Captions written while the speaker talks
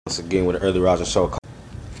Once again with the Early Roger Show.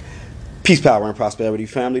 Peace, power, and prosperity,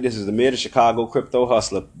 family. This is the Mayor of Chicago Crypto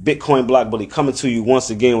Hustler, Bitcoin Block Bully, coming to you once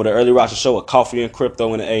again with the Early Roger Show, a coffee and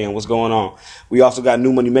crypto in the AM. What's going on? We also got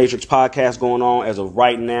New Money Matrix podcast going on as of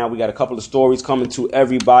right now. We got a couple of stories coming to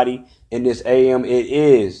everybody in this AM. It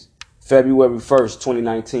is February 1st,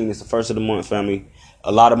 2019. It's the first of the month, family.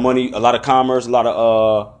 A lot of money, a lot of commerce, a lot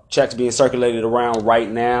of checks being circulated around right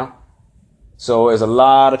now. So there's a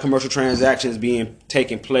lot of commercial transactions being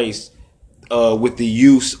taking place with the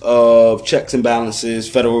use of checks and balances,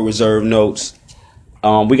 Federal Reserve notes.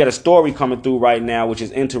 We got a story coming through right now, which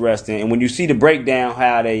is interesting. And when you see the breakdown,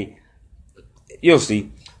 you'll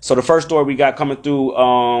see. So the first story we got coming through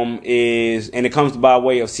and it comes by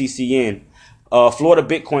way of CCN. Florida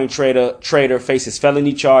Bitcoin trader faces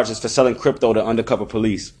felony charges for selling crypto to undercover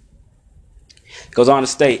police. Goes on to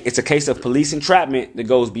state, it's a case of police entrapment that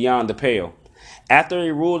goes beyond the pale. After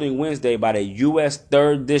a ruling Wednesday by the U.S.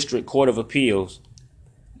 3rd District Court of Appeals,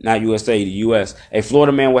 not USA, the U.S., a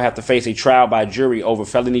Florida man will have to face a trial by jury over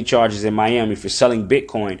felony charges in Miami for selling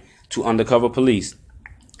Bitcoin to undercover police.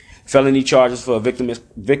 Felony charges for a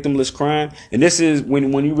victimless crime. And this is when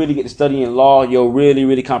you really get to studying law, you'll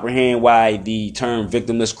really comprehend why the term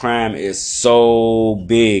victimless crime is so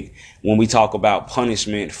big when we talk about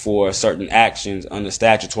punishment for certain actions under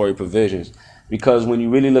statutory provisions. Because when you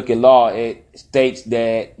really look at law, it states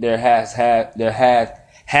that there had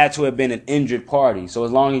to have been an injured party. So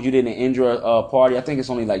as long as you didn't injure a party, I think it's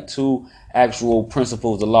only like two actual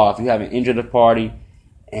principles of law. If you haven't injured a party,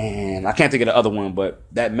 and I can't think of the other one, but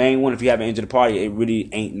that main one, if you haven't injured a party, it really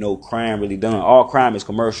ain't no crime really done. All crime is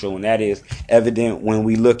commercial, and that is evident when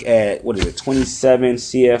we look at, 27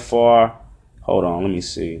 CFR. Hold on, let me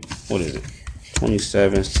see. What is it?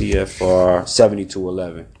 27 CFR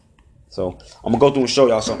 7211. So I'm going to go through and show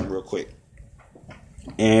y'all something real quick.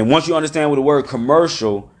 And once you understand what the word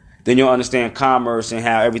commercial, then you'll understand commerce and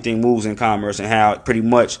how everything moves in commerce and how pretty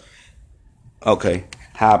much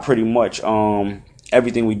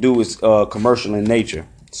everything we do is commercial in nature.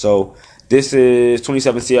 So this is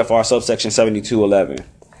 27 CFR subsection 7211.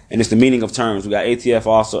 And it's the meaning of terms. We got ATF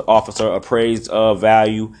officer, appraised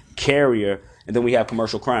value, carrier, and then we have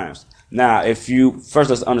commercial crimes. Now, let's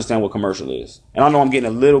understand what commercial is. And I know I'm getting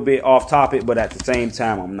a little bit off topic, but at the same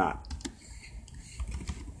time, I'm not.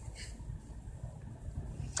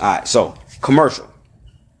 All right, so commercial.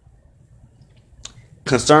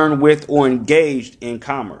 Concerned with or engaged in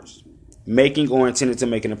commerce, making or intended to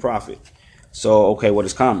making a profit. So, okay, what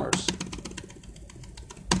is commerce?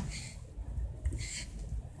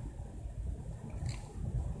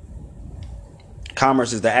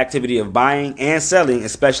 Commerce is the activity of buying and selling,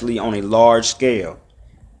 especially on a large scale.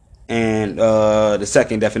 And the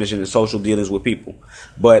second definition is social dealings with people.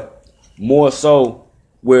 But more so,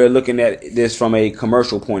 we're looking at this from a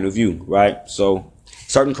commercial point of view, right? So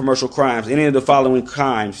certain commercial crimes, any of the following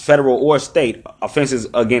crimes, federal or state, offenses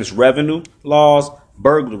against revenue laws,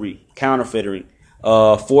 burglary, counterfeiting,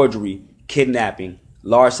 forgery, kidnapping,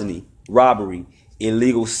 larceny, robbery,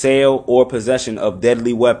 illegal sale or possession of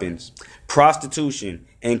deadly weapons, prostitution,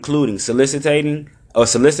 including soliciting,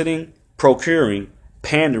 procuring,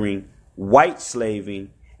 pandering, white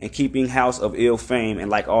slaving, and keeping house of ill fame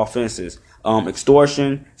and like offenses,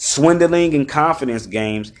 extortion, swindling and confidence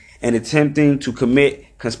games, and attempting to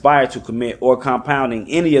conspire to commit, or compounding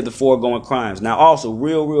any of the foregoing crimes. Now, also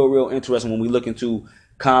real interesting when we look into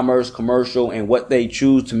commerce, commercial, and what they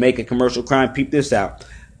choose to make a commercial crime. Peep this out.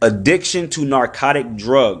 Addiction to narcotic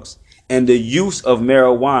drugs and the use of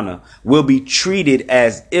marijuana will be treated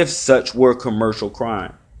as if such were commercial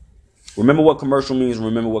crime. Remember what commercial means,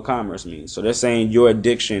 remember what commerce means. So they're saying your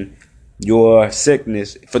addiction, your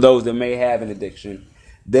sickness, for those that may have an addiction,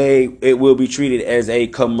 it will be treated as a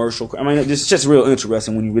commercial crime. I mean, it's just real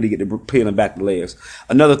interesting when you really get to peeling back the layers.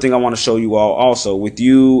 Another thing I want to show you all also, with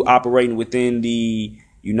you operating within the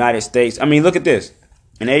United States. I mean, look at this.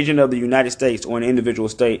 An agent of the United States or an individual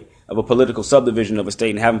state of a political subdivision of a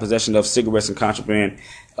state and having possession of cigarettes and contraband.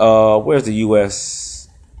 Where's the U.S.?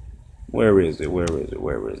 Where is it?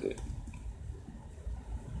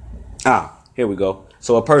 Here we go.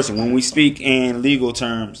 So a person, when we speak in legal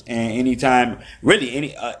terms, and anytime you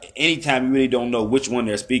really don't know which one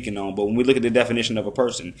they're speaking on, but when we look at the definition of a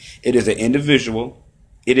person, it is an individual,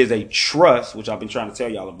 it is a trust, which I've been trying to tell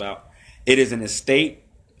y'all about, it is an estate,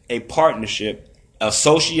 a partnership,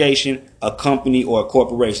 association, a company, or a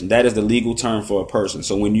corporation. That is the legal term for a person.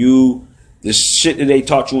 So when the shit that they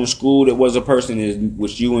taught you in school that was a person is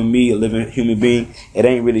with you and me, a living human being, it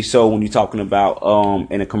ain't really so when you're talking about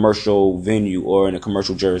in a commercial venue or in a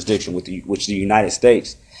commercial jurisdiction, which the United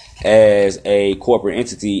States as a corporate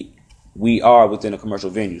entity we are within a commercial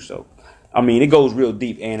venue. So, I mean, it goes real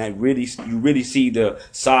deep, and you really see the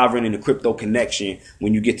sovereign and the crypto connection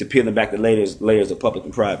when you get to peeling back the layers of public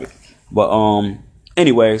and private. But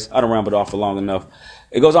anyways, I don't ramble off for long enough.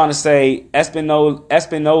 It goes on to say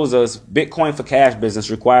Espinoza's Bitcoin for Cash business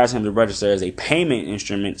requires him to register as a payment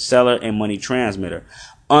instrument, seller, and money transmitter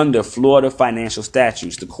under Florida financial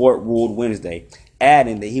statutes, the court ruled Wednesday,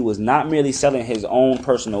 adding that he was not merely selling his own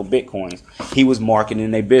personal Bitcoins, he was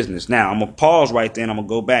marketing a business. Now, I'm going to pause right there and I'm going to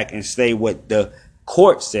go back and say what the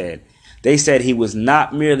court said. They said he was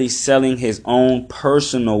not merely selling his own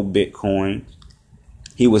personal Bitcoin.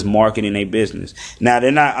 He was marketing a business. Now,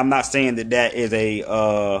 I'm not saying that is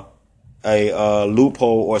a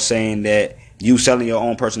loophole, or saying that you selling your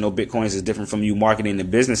own personal Bitcoins is different from you marketing the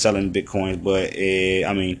business selling Bitcoins. But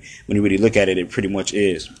I mean, when you really look at it, it pretty much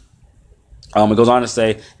is. It goes on to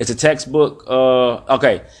say it's a textbook.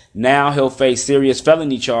 Okay, now he'll face serious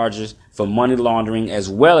felony charges for money laundering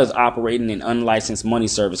as well as operating an unlicensed money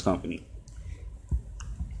service company.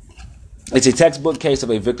 It's a textbook case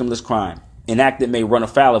of a victimless crime. An act that may run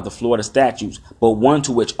afoul of the Florida statutes, but one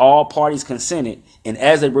to which all parties consented, and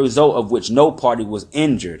as a result of which no party was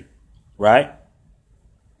injured. Right?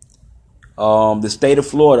 The state of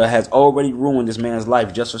Florida has already ruined this man's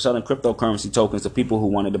life just for selling cryptocurrency tokens to people who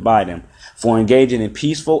wanted to buy them, for engaging in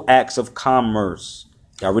peaceful acts of commerce.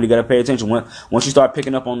 Y'all really gotta pay attention. Once you start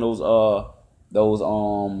picking up on those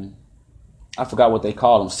I forgot what they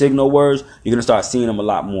call them, signal words, you're gonna start seeing them a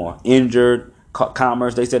lot more. Injured,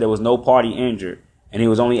 commerce. They said there was no party injured, and he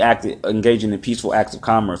was only engaging in peaceful acts of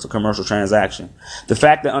commerce, a commercial transaction. The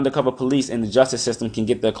fact that undercover police and the justice system can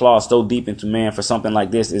get their claws so deep into man for something like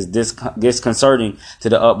this is disconcerting to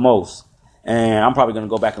the utmost. And I'm probably going to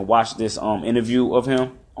go back and watch this interview of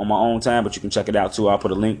him on my own time, but you can check it out too. I'll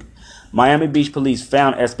put a link. Miami Beach police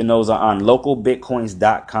found Espinoza on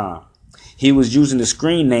localbitcoins.com. He was using the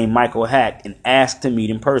screen name Michael Hack and asked to meet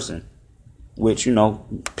in person. Which, you know,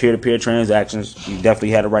 peer-to-peer transactions, you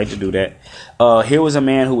definitely had a right to do that. Here was a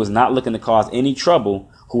man who was not looking to cause any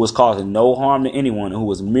trouble, who was causing no harm to anyone, and who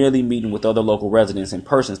was merely meeting with other local residents and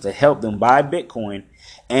persons to help them buy Bitcoin,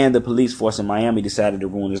 and the police force in Miami decided to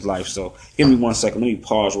ruin his life. So, give me 1 second. Let me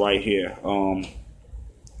pause right here.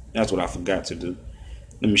 That's what I forgot to do.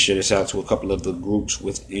 Let me share this out to a couple of the groups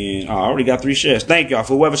within. I already got 3 shares. Thank y'all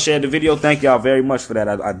for whoever shared the video. Thank y'all very much for that.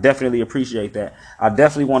 I definitely appreciate that. I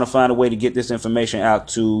definitely want to find a way to get this information out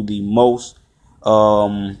to the most,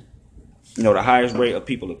 the highest rate of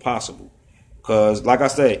people if possible. Because, like I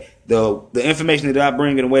say, the information that I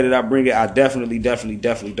bring in the way that I bring it, I definitely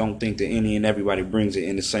don't think that any and everybody brings it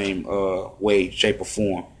in the same way, shape, or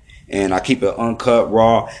form. And I keep it uncut,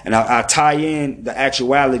 raw, and I tie in the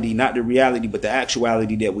actuality, not the reality, but the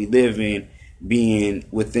actuality that we live in, being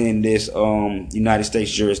within this United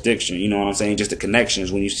States jurisdiction. You know what I'm saying? Just the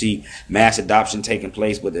connections. When you see mass adoption taking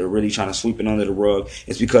place, but they're really trying to sweep it under the rug,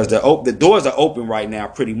 it's because the doors are open right now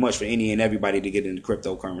pretty much for any and everybody to get into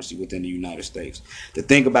cryptocurrency within the United States. The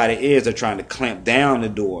thing about it is they're trying to clamp down the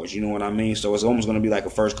doors. You know what I mean? So it's almost going to be like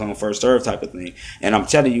a first come, first serve type of thing. And I'm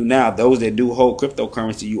telling you now, those that do hold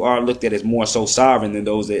cryptocurrency, you are looked at as more so sovereign than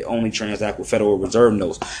those that only transact with Federal Reserve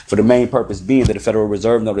notes, for the main purpose being that the Federal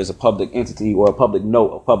Reserve note is a public entity or a public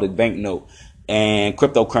note, a public bank note, and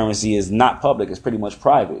cryptocurrency is not public. It's pretty much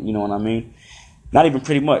private. You know what I mean? Not even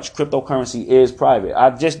pretty much. Cryptocurrency is private. I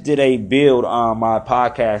just did a build on my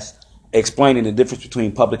podcast explaining the difference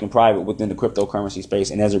between public and private within the cryptocurrency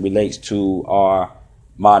space, and as it relates to our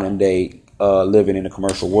modern day living in the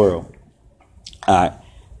commercial world. All right.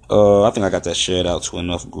 I think I got that shared out to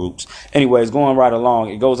enough groups. Anyways, going right along,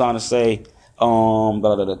 it goes on to say, ruin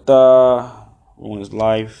his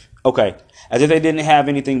life. Okay. As if they didn't have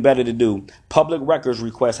anything better to do, public records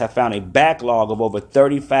requests have found a backlog of over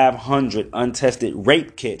 3,500 untested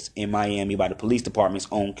rape kits in Miami by the police department's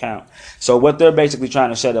own count. So what they're basically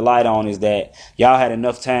trying to shed a light on is that y'all had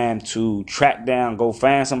enough time to track down, go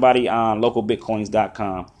find somebody on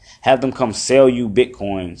localbitcoins.com, have them come sell you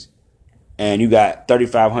Bitcoins, and you got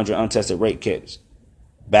 3,500 untested rape kits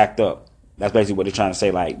backed up. That's basically what they're trying to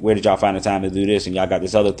say. Like, where did y'all find the time to do this? And y'all got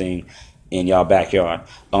this other thing in y'all backyard.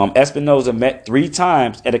 Espinoza met 3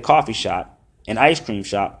 times at a coffee shop, an ice cream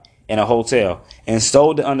shop, and a hotel, and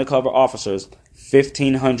sold the undercover officers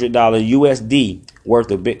 $1,500 USD worth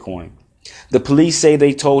of Bitcoin. The police say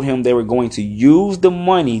they told him they were going to use the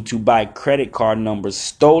money to buy credit card numbers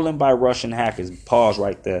stolen by Russian hackers. Pause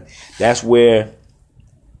right there. That's where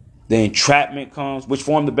the entrapment comes, which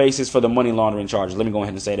formed the basis for the money laundering charges. Let me go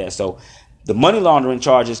ahead and say that. So the money laundering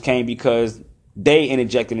charges came because they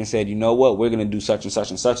interjected and said, you know what, we're going to do such and such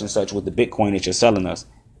and such and such with the Bitcoin that you're selling us.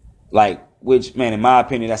 Like, which, man, in my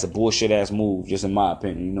opinion, that's a bullshit ass move. Just in my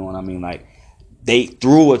opinion, you know what I mean? Like, they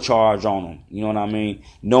threw a charge on him. You know what I mean?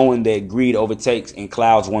 Knowing that greed overtakes and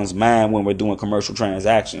clouds one's mind when we're doing commercial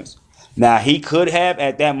transactions. Now, he could have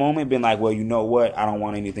at that moment been like, well, you know what? I don't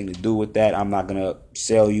want anything to do with that. I'm not going to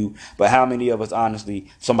sell you. But how many of us,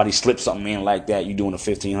 honestly, somebody slips something in like that, you're doing a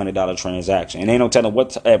 $1,500 transaction. And they don't tell them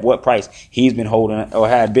at what price he's been holding or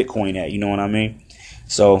had Bitcoin at. You know what I mean?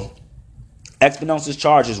 So, Espinosa's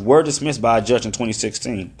charges were dismissed by a judge in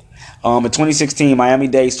 2016. In 2016,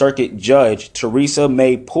 Miami-Dade Circuit Judge Teresa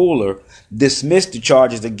May Pooler dismissed the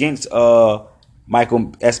charges against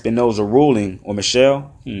Michael Espinosa, ruling, or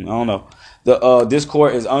Michelle, I don't know. This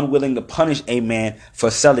court is unwilling to punish a man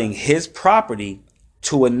for selling his property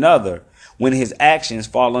to another when his actions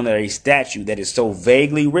fall under a statute that is so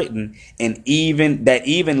vaguely written and even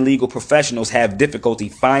legal professionals have difficulty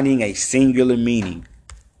finding a singular meaning.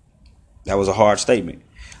 That was a hard statement.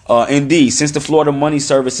 Indeed, since the Florida Money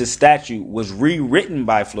Services statute was rewritten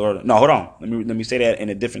by Florida. No, hold on. Let me say that in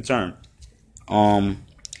a different term.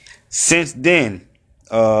 Since then,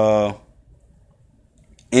 the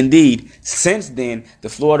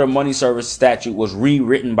Florida Money Service statute was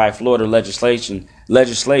rewritten by Florida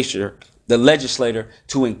legislator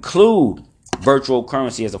to include virtual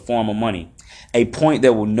currency as a form of money, a point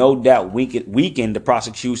that will no doubt weaken the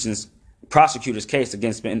prosecutor's case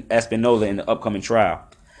against Espinosa in the upcoming trial.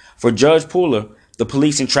 For Judge Pooler, the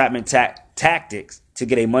police entrapment tactics to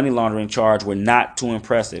get a money laundering charge were not too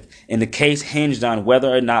impressive, and the case hinged on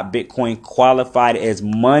whether or not Bitcoin qualified as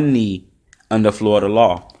money under Florida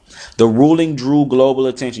law. The ruling drew global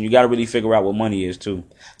attention. You got to really figure out what money is too.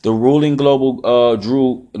 The ruling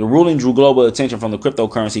drew global attention from the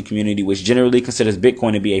cryptocurrency community, which generally considers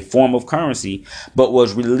Bitcoin to be a form of currency, but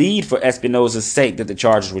was relieved for Espinosa's sake that the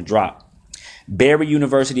charges were dropped. Barry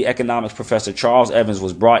University economics professor Charles Evans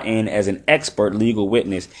was brought in as an expert legal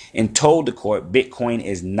witness and told the court Bitcoin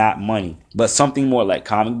is not money, but something more like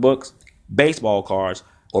comic books, baseball cards,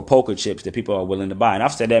 or poker chips that people are willing to buy. And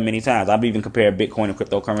I've said that many times. I've even compared Bitcoin and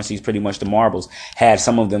cryptocurrencies pretty much to marbles, had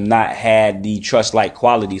some of them not had the trust-like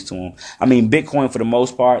qualities to them. I mean, Bitcoin, for the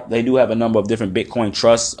most part, they do have a number of different Bitcoin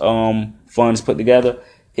trust funds put together.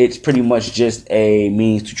 It's pretty much just a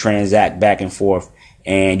means to transact back and forth,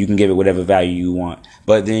 and you can give it whatever value you want.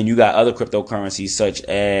 But then you got other cryptocurrencies such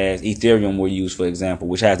as Ethereum were used, for example,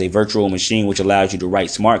 which has a virtual machine which allows you to write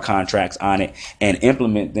smart contracts on it and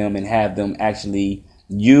implement them and have them actually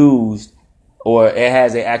used, or it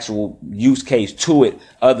has an actual use case to it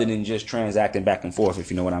other than just transacting back and forth, if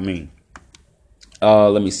you know what I mean.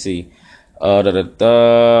 Let me see.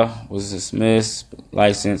 Was dismissed,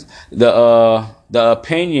 license. The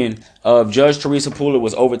opinion of Judge Teresa Pooler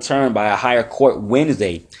was overturned by a higher court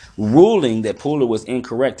Wednesday, ruling that Pooler was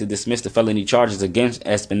incorrect to dismiss the felony charges against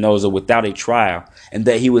Espinosa without a trial, and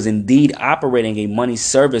that he was indeed operating a money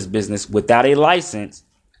service business without a license.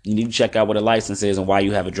 You need to check out what a license is and why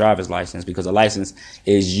you have a driver's license, because a license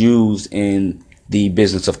is used in the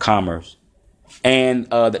business of commerce, and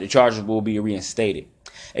that the charges will be reinstated.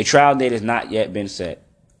 A trial date has not yet been set.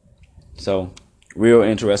 So, real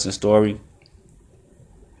interesting story,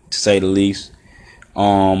 to say the least.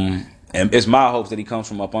 And it's my hopes that he comes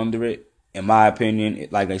from up under it. In my opinion,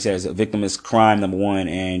 like I said, it's a victimless crime, number one,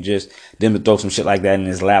 and just them to throw some shit like that in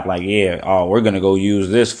his lap, like, yeah, oh, we're gonna go use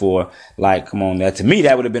this for, like, come on, that to me,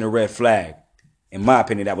 that would have been a red flag. In my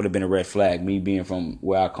opinion, that would have been a red flag, me being from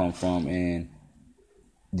where I come from and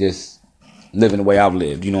just living the way I've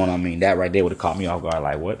lived, you know what I mean? That right there would have caught me off guard,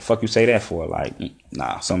 like, what the fuck you say that for? Like,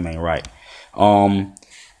 nah, something ain't right.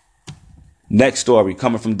 Next story,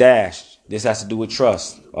 coming from Dash. This has to do with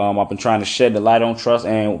trust. I've been trying to shed the light on trust,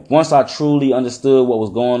 and once I truly understood what was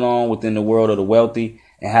going on within the world of the wealthy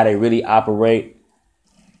and how they really operate,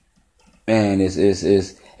 man,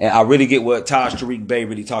 and I really get what Taj Tariq Bey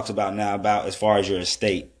really talks about now, about as far as your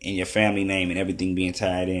estate and your family name and everything being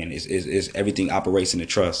tied in. Is everything operates in the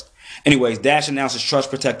trust. Anyways, Dash announces Trust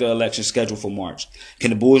Protector election scheduled for March.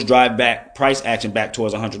 Can the Bulls drive back price action back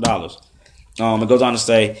towards $100? It goes on to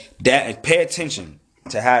say, pay attention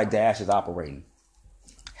to how Dash is operating.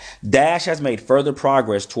 Dash has made further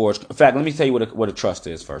progress towards... In fact, let me tell you what a trust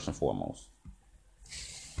is first and foremost.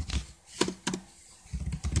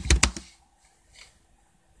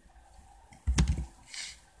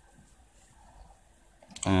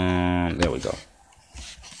 There we go.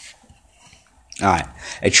 All right.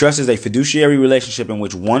 A trust is a fiduciary relationship in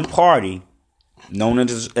which one party, known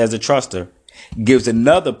as a truster, gives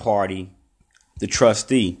another party, the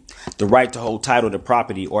trustee, the right to hold title to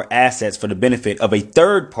property or assets for the benefit of a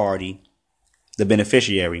third party, the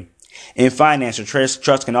beneficiary. In finance, a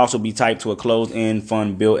trust can also be typed to a closed-end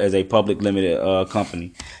fund built as a public limited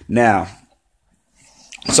company. Now,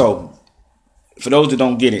 so for those that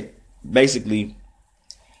don't get it, basically,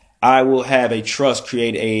 I will have a trust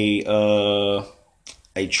create a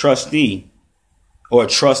trustee or a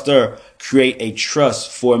truster create a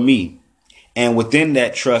trust for me. And within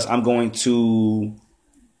that trust, I'm going to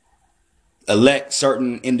elect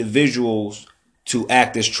certain individuals to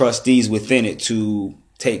act as trustees within it to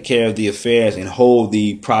take care of the affairs and hold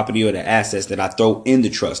the property or the assets that I throw in the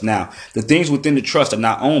trust. Now, the things within the trust are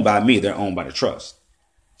not owned by me. They're owned by the trust.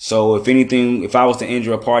 So if anything, if I was to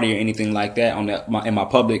injure a party or anything like that on that, in my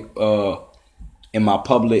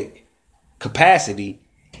public capacity,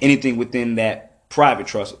 anything within that private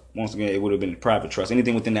trust, once again, it would have been a private trust.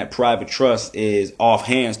 Anything within that private trust is off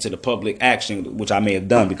hands to the public action, which I may have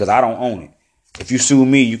done because I don't own it. If you sue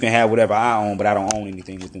me, you can have whatever I own, but I don't own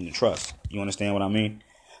anything within the trust. You understand what I mean?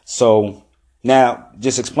 So now,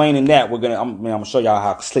 just explaining that, I'm gonna show y'all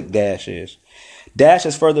how slick Dash is. Dash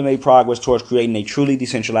has further made progress towards creating a truly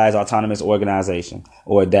decentralized autonomous organization,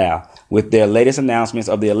 or a DAO, with their latest announcements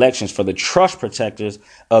of the elections for the trust protectors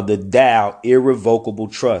of the DAO Irrevocable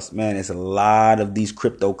Trust. Man, it's a lot of these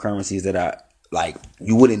cryptocurrencies that are like,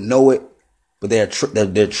 you wouldn't know it, but they're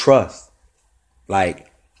trust.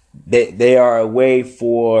 Like, they are a way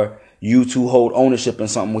for you to hold ownership in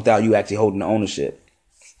something without you actually holding the ownership.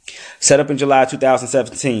 Set up in July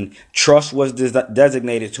 2017, trust was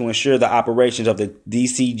designated to ensure the operations of the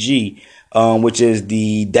DCG, which is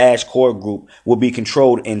the Dash Core Group, will be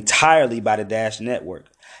controlled entirely by the Dash network.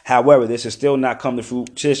 However, this has still not come to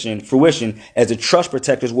fruition as the trust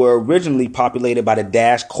protectors were originally populated by the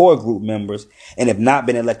Dash Core Group members and have not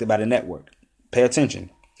been elected by the network. Pay attention.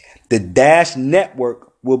 The Dash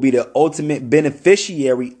network will be the ultimate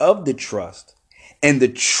beneficiary of the trust, and the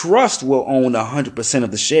trust will own 100%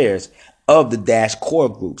 of the shares of the Dash Core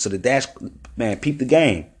Group. So the Dash, man, peep the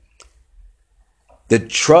game. The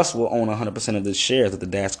trust will own 100% of the shares of the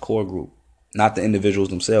Dash Core Group, not the individuals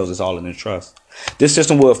themselves. It's all in the trust. This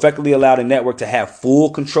system will effectively allow the network to have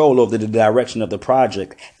full control over the direction of the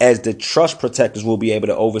project, as the trust protectors will be able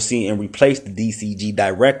to oversee and replace the DCG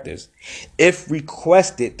directors if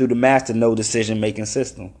requested through the master node decision-making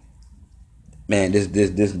system. Man,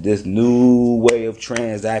 this new way of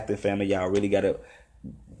transacting, family, y'all really gotta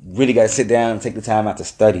sit down and take the time out to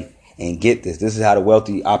study and get this. This is how the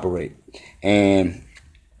wealthy operate, and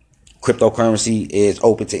cryptocurrency is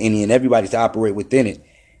open to any and everybody to operate within it,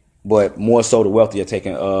 but more so the wealthy are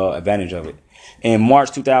taking advantage of it. In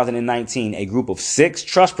March 2019, a group of 6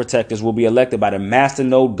 trust protectors will be elected by the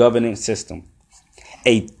Masternode governance system.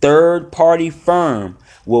 A third-party firm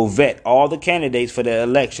will vet all the candidates for the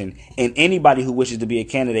election, and anybody who wishes to be a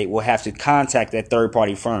candidate will have to contact that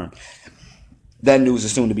third-party firm. That news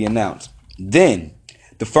is soon to be announced. Then,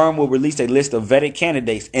 the firm will release a list of vetted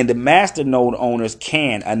candidates, and the Masternode owners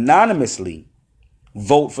can anonymously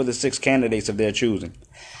vote for the 6 candidates of their choosing.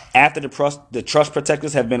 After the trust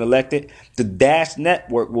protectors have been elected, the Dash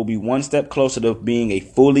network will be one step closer to being a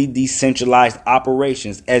fully decentralized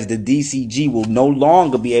operations, as the DCG will no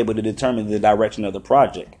longer be able to determine the direction of the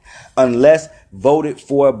project unless voted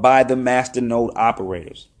for by the masternode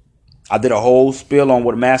operators. I did a whole spiel on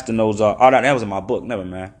what masternodes are. Oh, no, that was in my book. Never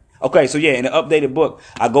mind. Okay, so yeah, in the updated book,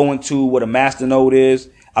 I go into what a masternode is.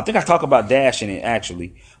 I think I talk about Dash in it,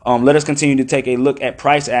 actually. Let us continue to take a look at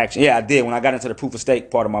price action. Yeah, I did. When I got into the proof of stake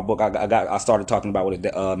part of my book, I started talking about what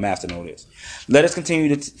a masternode is. Let us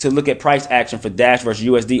continue to look at price action for Dash versus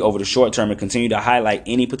USD over the short term and continue to highlight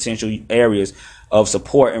any potential areas of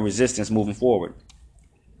support and resistance moving forward.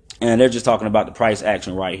 And they're just talking about the price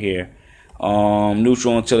action right here.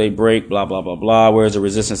 Neutral until they break, blah, blah, blah, blah. Where's the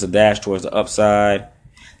resistance of Dash towards the upside?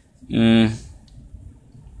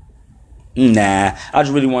 Nah, I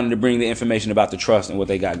just really wanted to bring the information about the trust and what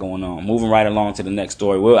they got going on. Moving right along to the next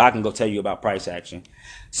story. Well, I can go tell you about price action.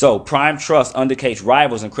 So, Prime Trust undertakes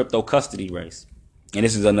rivals in crypto custody race. And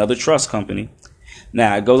this is another trust company.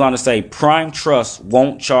 Now, it goes on to say, Prime Trust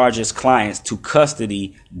won't charge its clients to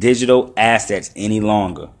custody digital assets any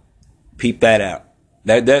longer. Peep that out.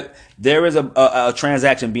 That there is a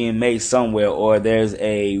transaction being made somewhere, or there's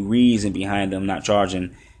a reason behind them not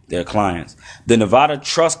charging their clients. The Nevada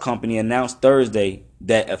Trust Company announced Thursday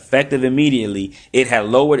that effective immediately, it had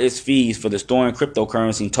lowered its fees for the storing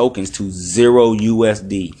cryptocurrency tokens to $0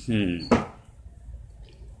 USD.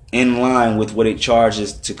 In line with what it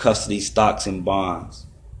charges to custody stocks and bonds.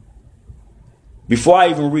 Before I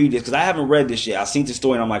even read this, because I haven't read this yet, I seen the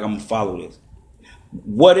story and I'm like, I'm going to follow this.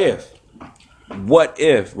 What if,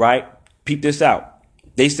 right? Peep this out.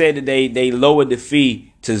 They said that they lowered the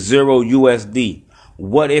fee to $0 USD.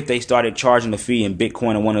 What if they started charging the fee in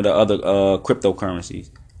Bitcoin or one of the other cryptocurrencies?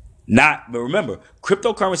 But remember,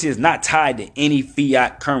 cryptocurrency is not tied to any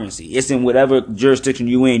fiat currency. It's in whatever jurisdiction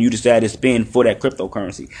you decide to spend for that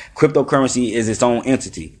cryptocurrency. Cryptocurrency is its own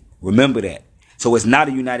entity. Remember that. So it's not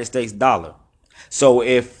a United States dollar. So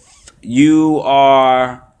if you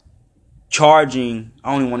are charging,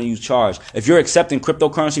 I don't even want to use charge. If you're accepting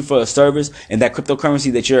cryptocurrency for a service and that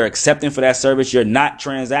cryptocurrency that you're accepting for that service, you're not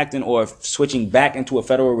transacting or switching back into a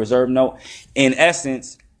Federal Reserve note, in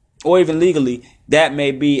essence, or even legally, that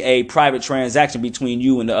may be a private transaction between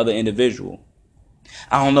you and the other individual.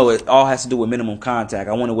 I don't know. It all has to do with minimum contact.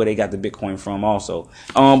 I wonder where they got the Bitcoin from also.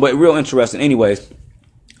 But real interesting. Anyways,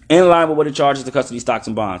 in line with what it charges to custody stocks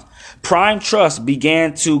and bonds, Prime Trust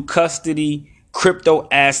began to custody crypto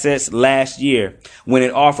assets last year when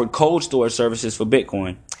it offered cold storage services for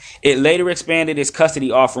Bitcoin. It later expanded its custody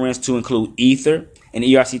offerings to include Ether and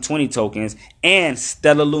ERC20 tokens and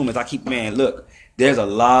Stellar Lumens. Look, there's a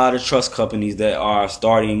lot of trust companies that are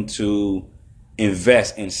starting to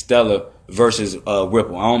invest in Stellar versus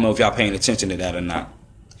Ripple. I don't know if y'all paying attention to that or not.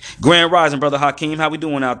 Grand Rising, Brother Hakeem. How we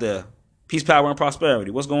doing out there? Peace, power, and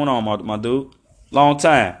prosperity. What's going on, my dude? Long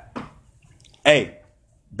time. Hey,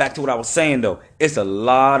 back to what I was saying, though. It's a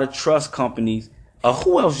lot of trust companies.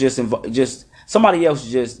 Who else somebody else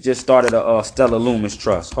just started a Stellar Lumens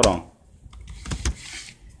trust. Hold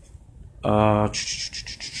on.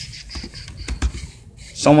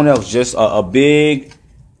 Someone else just a big,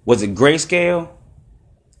 was it Grayscale?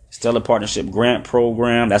 Stellar Partnership Grant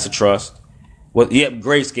Program. That's a trust. Yep,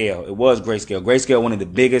 Grayscale. It was Grayscale. Grayscale, one of the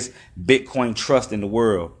biggest Bitcoin trusts in the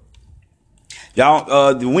world.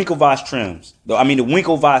 Y'all, the Winklevoss the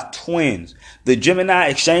Winklevoss twins, the Gemini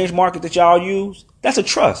exchange market that y'all use, that's a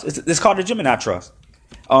trust. It's called the Gemini Trust.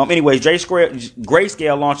 Anyways,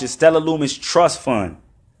 Grayscale launches Stellar Lumens Trust Fund.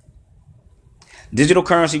 Digital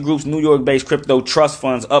Currency Group's New York-based crypto trust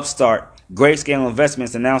funds upstart Grayscale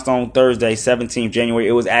Investments announced on Thursday, 17th January,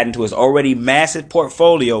 it was adding to its already massive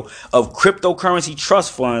portfolio of cryptocurrency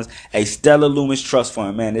trust funds a Stellar Lumens Trust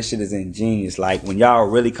Fund. Man, this shit is ingenious. Like, when y'all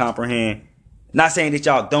really comprehend, not saying that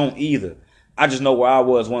y'all don't either. I just know where I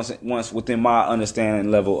was once within my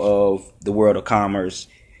understanding level of the world of commerce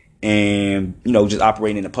and, just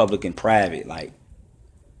operating in the public and private. Like,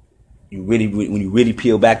 when you really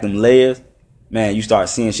peel back them layers, man, you start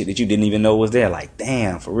seeing shit that you didn't even know was there. Like,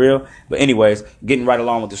 damn, for real? But anyways, getting right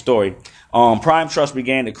along with the story. Prime Trust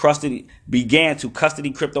began to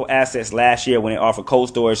custody crypto assets last year when it offered cold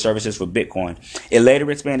storage services for Bitcoin. It later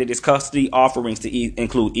expanded its custody offerings to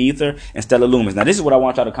include Ether and Stellar Lumens. Now, this is what I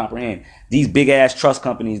want y'all to comprehend. These big-ass trust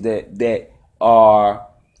companies that are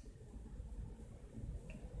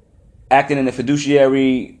acting in a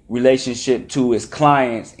fiduciary relationship to its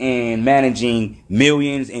clients and managing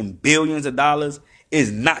millions and billions of dollars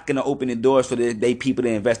is not going to open the doors for they people to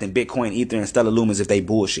invest in Bitcoin, Ether, and Stellar Lumens if they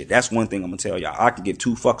bullshit. That's one thing I'm going to tell y'all. I can give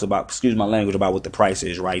two fucks about, excuse my language, about what the price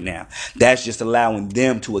is right now. That's just allowing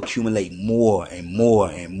them to accumulate more and more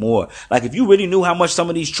and more. Like, if you really knew how much some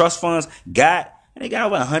of these trust funds got, they got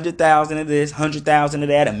over 100,000 of this, 100,000 of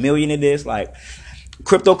that, 1 million of this, like...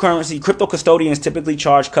 Crypto custodians typically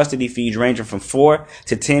charge custody fees ranging from 4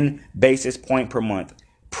 to 10 basis points per month.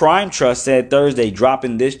 Prime Trust said Thursday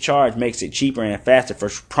dropping this charge makes it cheaper and faster for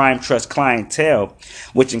Prime Trust clientele,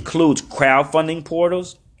 which includes crowdfunding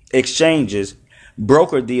portals, exchanges,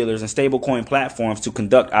 broker-dealers, and stablecoin platforms to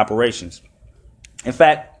conduct operations. In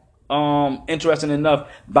fact, interesting enough,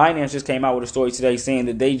 Binance just came out with a story today saying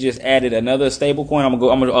that they just added another stablecoin. I'm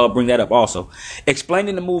gonna bring that up also.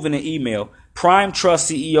 Explaining the move in an email, Prime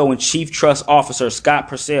Trust CEO and Chief Trust Officer Scott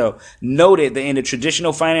Purcell noted that in the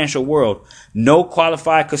traditional financial world, no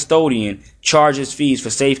qualified custodian charges fees for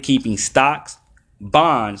safekeeping stocks,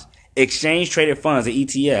 bonds, exchange-traded funds or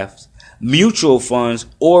ETFs, mutual funds,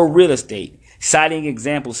 or real estate, citing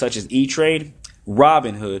examples such as E-Trade,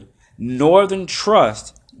 Robinhood, Northern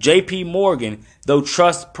Trust, JP Morgan, though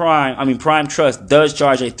Prime Trust does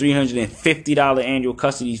charge a $350 annual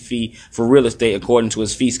custody fee for real estate according to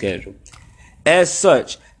its fee schedule. As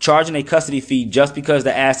such, charging a custody fee just because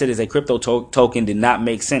the asset is a crypto token did not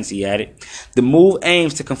make sense, he added. The move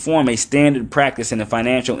aims to conform a standard practice in the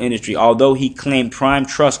financial industry, although he claimed Prime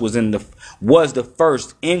Trust was the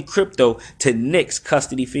first in crypto to nix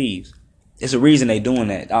custody fees. It's a reason they're doing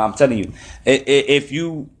that. I'm telling you,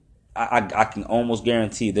 I can almost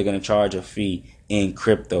guarantee they're going to charge a fee in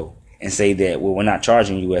crypto and say that, well, we're not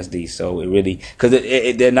charging USD. So it really, because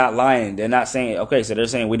they're not lying. They're not saying, okay, so they're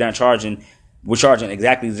saying we're charging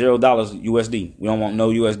exactly $0 USD. We don't want no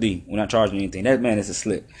USD. We're not charging anything. That, man, is a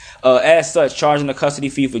slip. As such, charging a custody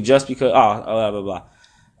fee for just because, blah, blah, blah.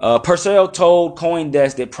 Purcell told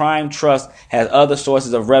CoinDesk that Prime Trust has other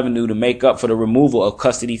sources of revenue to make up for the removal of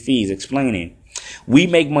custody fees, explaining, "We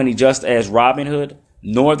make money just as Robinhood,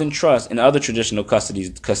 Northern Trust, and other traditional custodians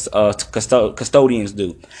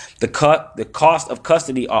do. The cost of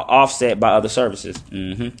custody are offset by other services."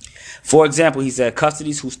 For example, he said,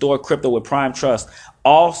 custodians who store crypto with Prime Trust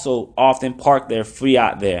also often park their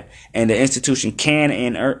fiat there, and the institution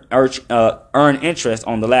can earn interest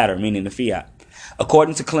on the latter, meaning the fiat.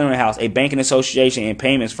 According to Clearinghouse, a banking association and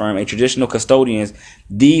payments firm, a traditional custodians,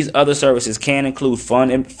 these other services can include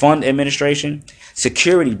fund administration,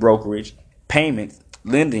 security brokerage, payments,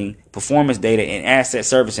 lending, performance data, and asset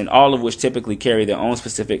servicing, all of which typically carry their own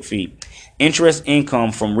specific fee. Interest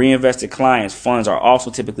income from reinvested clients' funds are also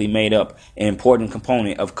typically made up an important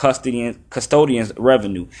component of custodians'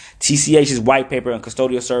 revenue. TCH's white paper on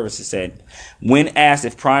custodial services said, when asked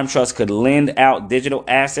if Prime Trust could lend out digital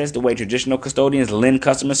assets the way traditional custodians lend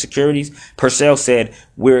customer securities, Purcell said,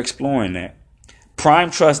 "We're exploring that."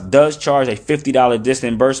 Prime Trust does charge a $50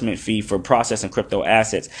 disbursement fee for processing crypto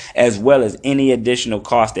assets, as well as any additional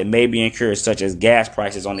costs that may be incurred, such as gas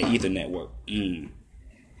prices on the Ether network.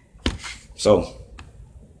 So,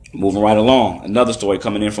 moving right along, another story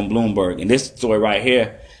coming in from Bloomberg, and this story right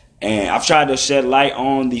here, and I've tried to shed light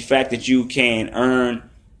on the fact that you can earn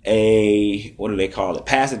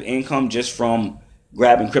passive income just from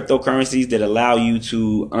grabbing cryptocurrencies that allow you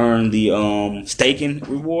to earn the staking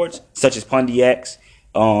rewards, such as Pundi X,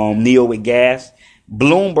 Neo with gas.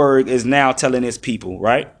 Bloomberg is now telling its people,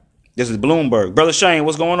 right? This is Bloomberg. Brother Shane,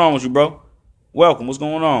 what's going on with you, bro? Welcome. What's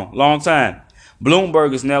going on? Long time.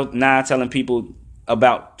 Bloomberg is now telling people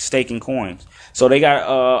about staking coins. So they got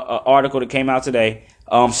an article that came out today.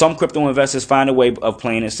 Some crypto investors find a way of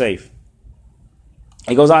playing it safe.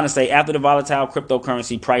 It goes on to say, after the volatile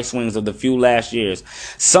cryptocurrency price swings of the few last years,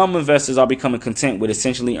 some investors are becoming content with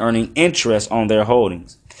essentially earning interest on their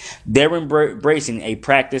holdings. They're embracing a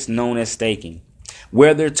practice known as staking,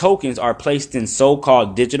 where their tokens are placed in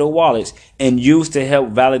so-called digital wallets and used to help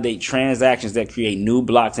validate transactions that create new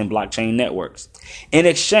blocks in blockchain networks. In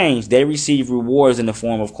exchange, they receive rewards in the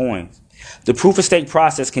form of coins. The proof of stake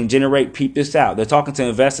process can generate, peep this out, they're talking to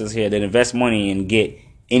investors here that invest money and get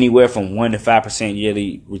anywhere from 1 to 5%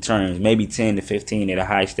 yearly returns, maybe 10 to 15 at a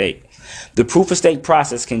high stake. The proof of stake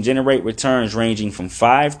process can generate returns ranging from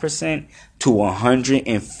 5% to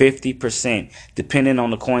 150%, depending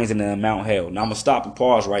on the coins and the amount held. Now I'm going to stop and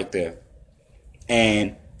pause right there.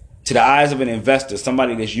 And to the eyes of an investor,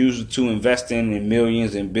 somebody that's used to investing in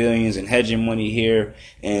millions and billions and hedging money here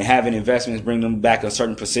and having investments bring them back a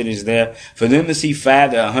certain percentage there, for them to see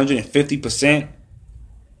 5 to 150%,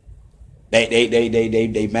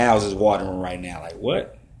 They mouths is watering right now. Like,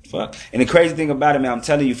 what? Fuck. And the crazy thing about it, man, I'm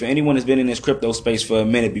telling you, for anyone that's been in this crypto space for a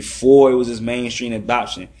minute before it was this mainstream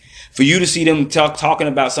adoption, for you to see them talking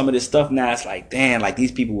about some of this stuff now, it's like, damn, like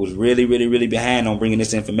these people was really, really, really behind on bringing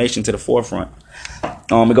this information to the forefront.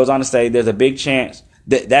 It goes on to say there's a big chance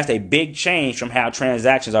that's a big change from how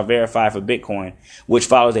transactions are verified for Bitcoin, which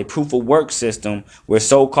follows a proof of work system where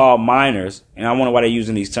so-called miners, and I wonder why they're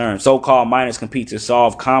using these terms, so-called miners compete to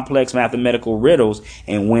solve complex mathematical riddles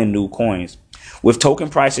and win new coins. With token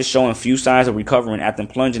prices showing few signs of recovering after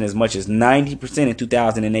plunging as much as 90% in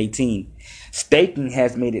 2018, staking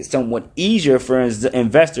has made it somewhat easier for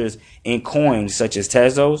investors in coins such as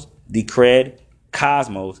Tezos, Decred,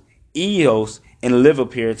 Cosmos, EOS, and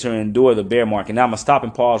Liverpeer to endure the bear market. Now I'm going to stop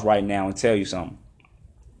and pause right now and tell you something.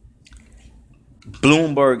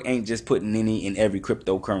 Bloomberg ain't just putting any and every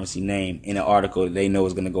cryptocurrency name in an article they know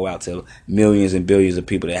is going to go out to millions and billions of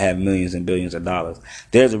people that have millions and billions of dollars.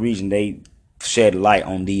 There's a reason they shed light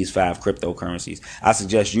on these 5 cryptocurrencies. I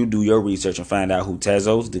suggest you do your research and find out who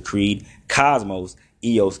Tezos, Decred, Cosmos,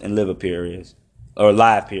 EOS, and Liverpeer is. Or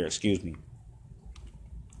Livepeer, excuse me.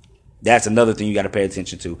 That's another thing you got to pay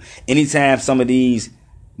attention to. Anytime some of these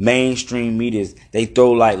mainstream medias, they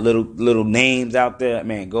throw like little names out there,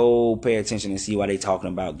 man, go pay attention and see why they talking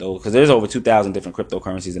about those. Because there's over 2,000 different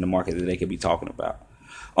cryptocurrencies in the market that they could be talking about.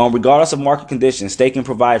 Regardless of market conditions, staking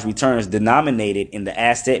provides returns denominated in the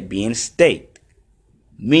asset being staked.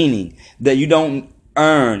 Meaning that you don't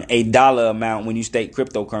earn a dollar amount when you stake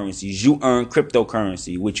cryptocurrencies. You earn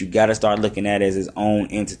cryptocurrency, which you got to start looking at as its own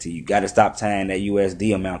entity. You got to stop tying that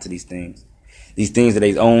USD amount to these things. These things are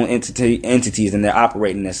their own entities, and they're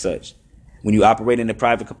operating as such. When you operate in the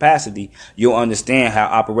private capacity, you'll understand how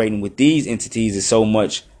operating with these entities is so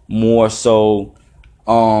much more so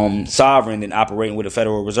sovereign than operating with a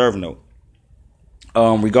Federal Reserve note.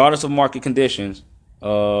 Regardless of market conditions,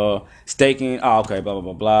 staking, okay, blah, blah,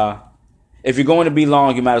 blah, blah. If you're going to be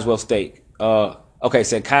long, you might as well stake. Okay,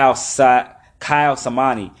 said Kyle Kyle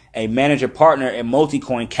Samani, a manager partner at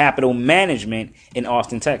Multicoin Capital Management in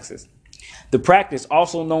Austin, Texas. The practice,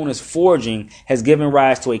 also known as forging, has given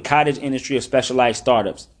rise to a cottage industry of specialized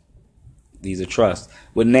startups. These are trusts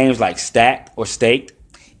with names like Stacked or Staked,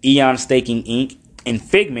 Eon Staking Inc., and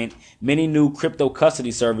Figment. Many new crypto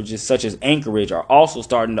custody services such as Anchorage are also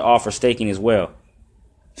starting to offer staking as well.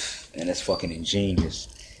 And that's fucking ingenious.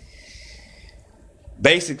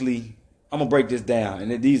 Basically, I'm going to break this down,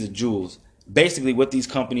 and these are jewels. Basically, what these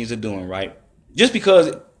companies are doing, right? Just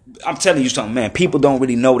because I'm telling you something, man, people don't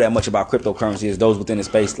really know that much about cryptocurrency as those within the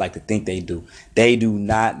space like to think they do. They do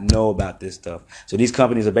not know about this stuff. So these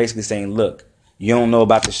companies are basically saying, look, you don't know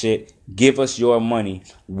about the shit. Give us your money.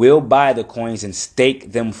 We'll buy the coins and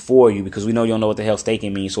stake them for you because we know you don't know what the hell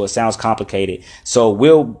staking means. So it sounds complicated. So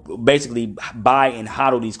we'll basically buy and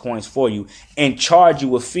hodl these coins for you and charge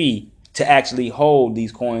you a fee to actually hold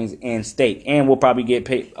these coins and stake. And we'll probably get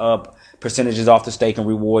paid percentages off the stake and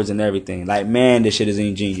rewards and everything. Like, man, this shit is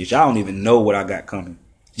ingenious. Y'all don't even know what I got coming.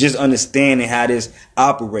 Just understanding how this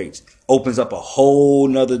operates opens up a whole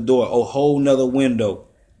nother door, a whole nother window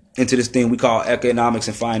into this thing we call economics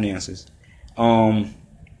and finances. Eon,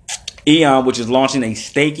 which is launching a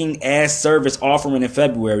staking as service offering in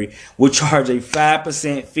February, will charge a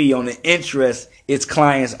 5% fee on the interest its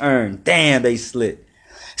clients earn. Damn, they slit.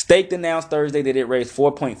 Staked announced Thursday that it raised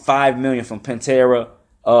 $4.5 million from Pantera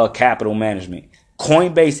Capital Management,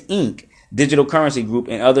 Coinbase Inc., Digital Currency Group,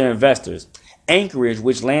 and other investors. Anchorage,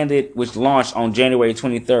 which launched on January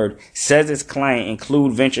 23rd, says its client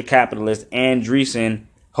include venture capitalist Andreessen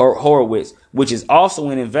Horowitz, which is also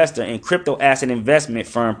an investor in crypto asset investment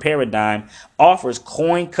firm Paradigm, offers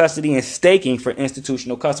coin custody and staking for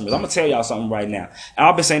institutional customers. I'm going to tell y'all something right now.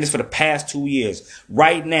 I've been saying this for the past 2 years.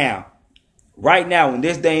 Right now, in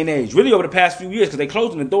this day and age, really over the past few years, because they're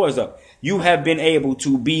closing the doors up, you have been able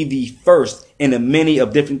to be the first in a many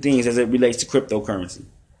of different things as it relates to cryptocurrency.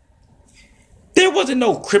 There wasn't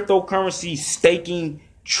no cryptocurrency staking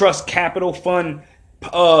trust capital fund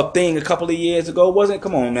thing a couple of years ago, wasn't?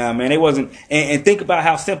 Come on now, man. It wasn't. And think about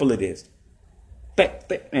how simple it is.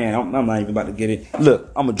 Man, I'm not even about to get it.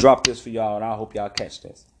 Look, I'm going to drop this for y'all, and I hope y'all catch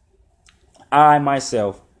this. I,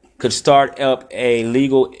 myself, could start up a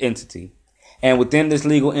legal entity. And within this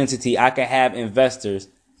legal entity, I can have investors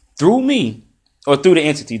through me or through the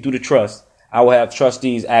entity, through the trust. I will have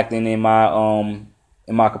trustees acting in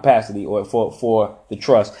my capacity or for the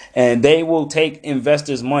trust. And they will take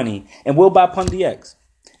investors' money and we'll buy Pundi X.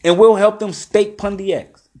 And we'll help them stake Pundi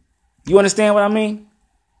X. You understand what I mean?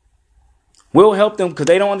 We'll help them because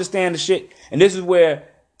they don't understand the shit. And this is where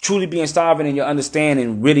truly being sovereign in your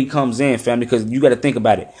understanding really comes in, family, because you got to think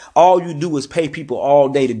about it. All you do is pay people all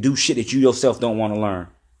day to do shit that you yourself don't want to learn.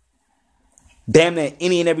 Damn that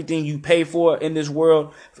any and everything you pay for in this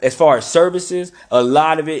world, as far as services, a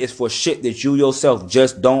lot of it is for shit that you yourself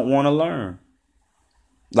just don't want to learn.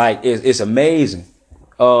 Like, it's amazing.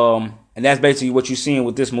 And that's basically what you're seeing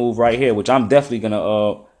with this move right here, which I'm definitely going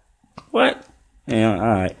to, what? Yeah, all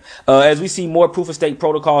right. As we see more proof of stake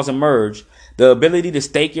protocols emerge, the ability to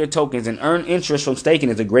stake your tokens and earn interest from staking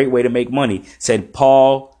is a great way to make money, said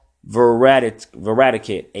Paul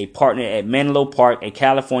Veraticat, a partner at Menlo Park, a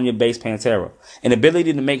California-based Pantera. An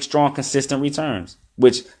ability to make strong, consistent returns,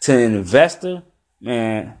 which to an investor,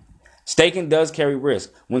 man, staking does carry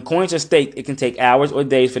risk. When coins are staked, it can take hours or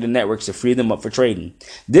days for the networks to free them up for trading.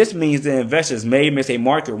 This means that investors may miss a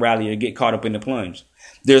market rally or get caught up in the plunge.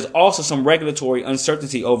 There's also some regulatory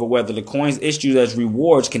uncertainty over whether the coins issued as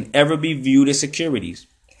rewards can ever be viewed as securities.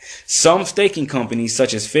 Some staking companies,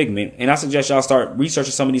 such as Figment, and I suggest y'all start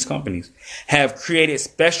researching some of these companies, have created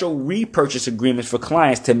special repurchase agreements for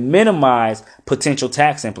clients to minimize potential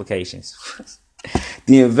tax implications.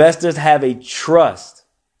 The investors have to trust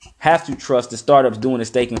the startups doing the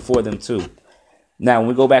staking for them too. Now, when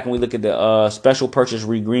we go back and we look at the special repurchase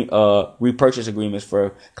agreements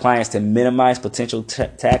for clients to minimize potential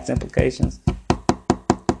tax implications,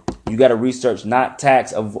 you got to research not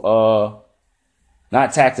tax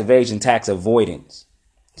evasion, tax avoidance.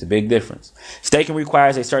 It's a big difference. Staking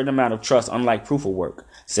requires a certain amount of trust, unlike proof of work,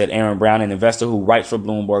 said Aaron Brown, an investor who writes for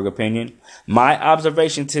Bloomberg Opinion. My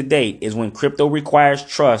observation to date is when crypto requires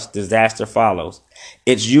trust, disaster follows.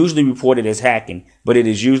 It's usually reported as hacking, but it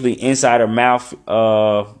is usually insider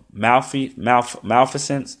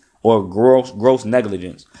malfeasance or gross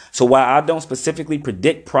negligence. So while I don't specifically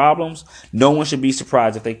predict problems, no one should be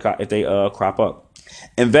surprised if they crop up.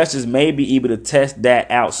 Investors may be able to test that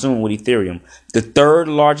out soon with Ethereum. The third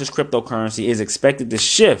largest cryptocurrency is expected to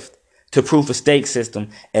shift to proof of stake system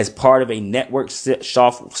as part of a network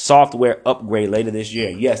software upgrade later this year.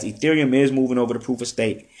 Yes, Ethereum is moving over to proof of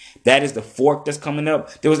stake. That is the fork that's coming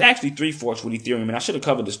up. There was actually 3 forks with Ethereum, and I should have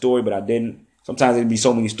covered the story, but I didn't. Sometimes there'd be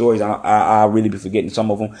so many stories, I really be forgetting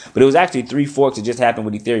some of them. But it was actually 3 forks that just happened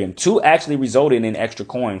with Ethereum. 2 actually resulted in extra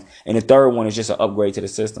coins, and the third one is just an upgrade to the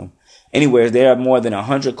system. Anyways, there are more than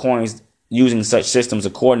 100 coins using such systems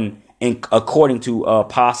according to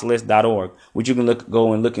postlist.org, which you can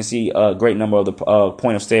go and look and see a great number of the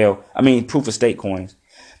proof of stake coins.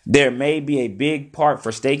 There may be a big part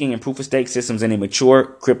for staking and proof of stake systems in a mature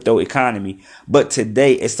crypto economy, but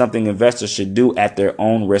today it's something investors should do at their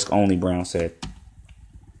own risk only, Brown said.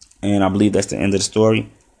 And I believe that's the end of the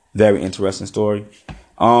story. Very interesting story.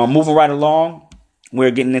 Moving right along, we're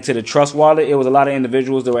getting into the Trust Wallet. It was a lot of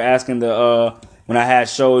individuals that were asking when I had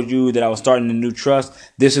showed you that I was starting a new trust.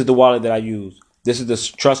 This is the wallet that I use. This is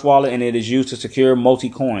the Trust Wallet, and it is used to secure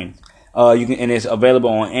multi-coins. And it's available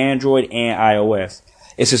on Android and iOS.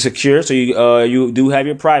 It's secure, so you do have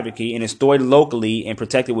your private key, and it's stored locally and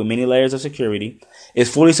protected with many layers of security.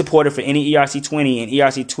 It's fully supported for any ERC20 and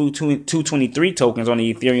ERC223 tokens on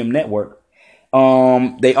the Ethereum network.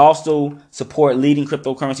 They also support leading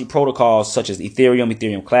cryptocurrency protocols such as Ethereum,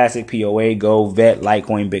 Ethereum Classic, POA, Go, VET,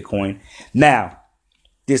 Litecoin, Bitcoin. Now,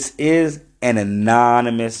 this is an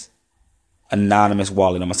anonymous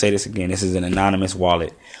wallet. I'm going to say this again. This is an anonymous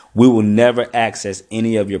wallet. We will never access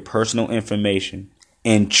any of your personal information.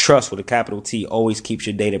 And Trust with a capital T always keeps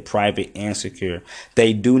your data private and secure.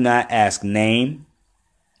 They do not ask name.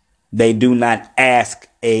 They do not ask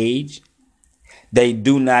age. They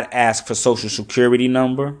do not ask for social security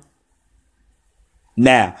number.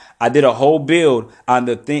 Now, I did a whole build on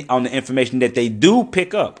the information that they do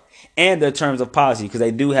pick up and the terms of policy, because they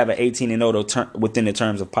do have an 18 and older within the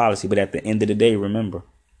terms of policy. But at the end of the day, remember,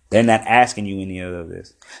 they're not asking you any of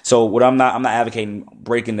this. So I'm not advocating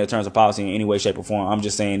breaking the terms of policy in any way, shape, or form. I'm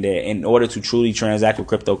just saying that in order to truly transact with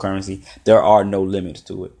cryptocurrency, there are no limits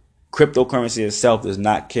to it. Cryptocurrency itself does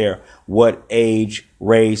not care what age,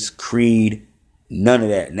 race, creed, none of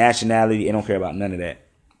that. Nationality, it don't care about none of that.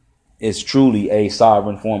 It's truly a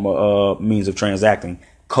sovereign form of means of transacting.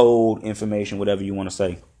 Code, information, whatever you want to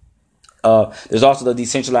say. There's also the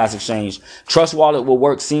decentralized exchange. Trust Wallet will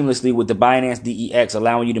work seamlessly with the Binance DEX,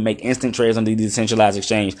 allowing you to make instant trades on the decentralized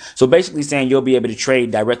exchange. So basically saying you'll be able to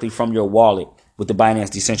trade directly from your wallet with the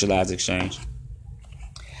Binance decentralized exchange.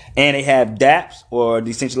 And they have dApps, or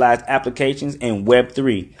decentralized applications, and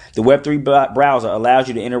Web3. The Web3 browser allows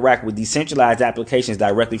you to interact with decentralized applications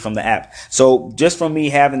directly from the app. So just from me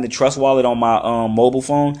having the Trust Wallet on my mobile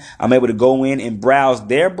phone, I'm able to go in and browse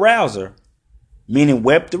their browser, meaning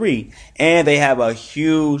Web3, and they have a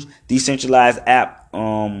huge decentralized app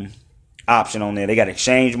option on there. They got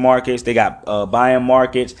exchange markets, they got buying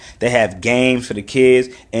markets, they have games for the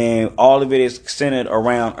kids, and all of it is centered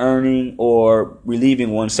around earning or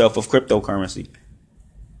relieving oneself of cryptocurrency.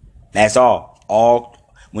 That's all.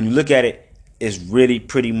 When you look at it, it's really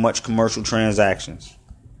pretty much commercial transactions.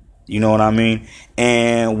 You know what I mean?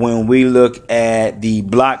 And when we look at the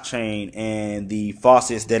blockchain and the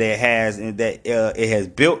faucets that it has and that it has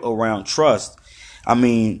built around trust, I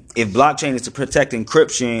mean, if blockchain is to protect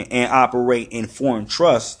encryption and operate in foreign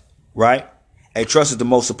trust, right? A trust is the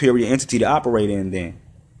most superior entity to operate in then.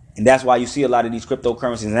 And that's why you see a lot of these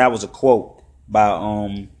cryptocurrencies. And that was a quote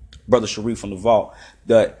by Brother Sharif from the Vault.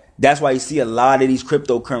 That's why you see a lot of these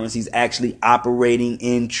cryptocurrencies actually operating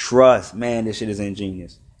in trust. Man, this shit is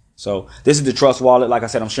ingenious. So this is the Trust Wallet. Like I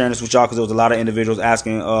said, I'm sharing this with y'all because there was a lot of individuals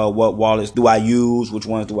asking what wallets do I use, which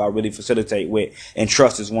ones do I really facilitate with, and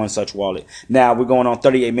Trust is one such wallet. Now we're going on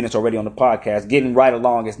 38 minutes already on the podcast, getting right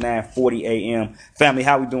along. It's 9:40 a.m. Family,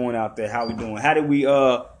 how we doing out there? How we doing? How did we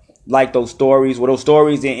like those stories? Were those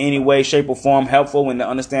stories in any way, shape, or form helpful in the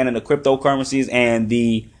understanding of cryptocurrencies and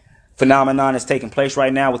the phenomenon that's taking place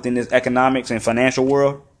right now within this economics and financial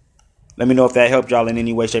world? Let me know if that helped y'all in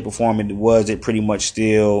any way, shape, or form. Was it pretty much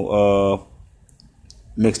still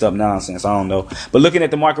mixed up nonsense? I don't know. But looking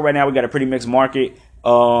at the market right now, we got a pretty mixed market.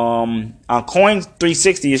 On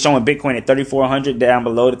Coin360, it's showing Bitcoin at 3,400, down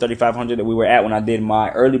below the 3,500 that we were at when I did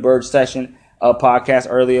my early bird session podcast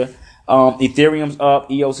earlier. Ethereum's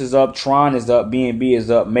up, EOS is up, Tron is up, BNB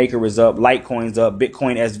is up, Maker is up, Litecoin's up,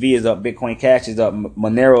 Bitcoin SV is up, Bitcoin Cash is up,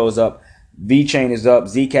 Monero is up, VeChain is up,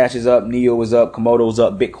 Zcash is up, Neo is up, Komodo is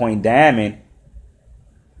up, Bitcoin Diamond.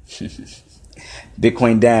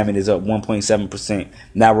 Bitcoin Diamond is up 1.7%.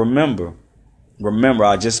 Now remember,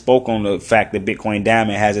 I just spoke on the fact that Bitcoin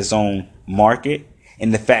Diamond has its own market,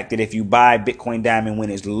 and the fact that if you buy Bitcoin Diamond when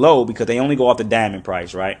it's low, because they only go off the diamond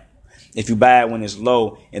price, right? If you buy it when it's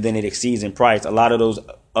low and then it exceeds in price, a lot of those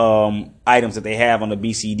items that they have on the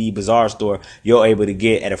BCD Bazaar store, you're able to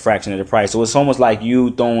get at a fraction of the price. So it's almost like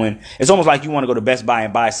it's almost like you want to go to Best Buy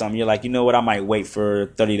and buy something. You're like, you know what, I might wait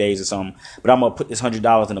for 30 days or something, but I'm going to put this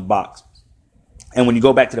 $100 in a box. And when you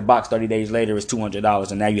go back to the box 30 days later, it's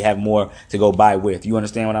 $200, and now you have more to go buy with. You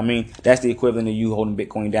understand what I mean? That's the equivalent of you holding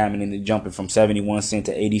Bitcoin Diamond and it jumping from 71 cents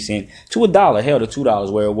to 80 cents to $1, hell, to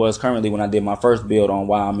 $2, where it was currently when I did my first build on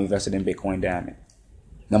why I'm invested in Bitcoin Diamond.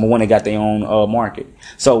 Number one, they got their own market.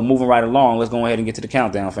 So moving right along, let's go ahead and get to the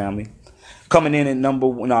countdown, family. Coming in at number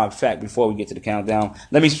one, no, in fact, before we get to the countdown,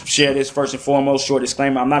 let me share this first and foremost. Short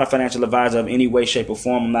disclaimer: I'm not a financial advisor of any way, shape, or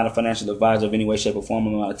form. I'm not a financial advisor of any way, shape, or form.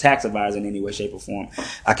 I'm not a tax advisor in any way, shape, or form.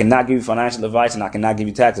 I cannot give you financial advice, and I cannot give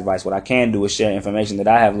you tax advice. What I can do is share information that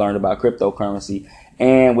I have learned about cryptocurrency,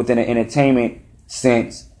 and within an entertainment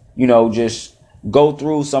sense, just go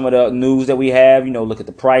through some of the news that we have, look at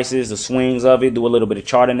the prices, the swings of it, do a little bit of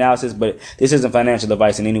chart analysis, but this isn't financial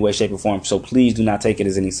advice in any way, shape, or form, so please do not take it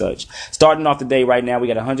as any such. Starting off the day right now, we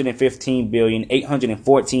got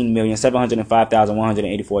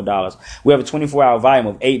 $115,814,705,184. We have a 24-hour volume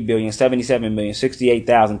of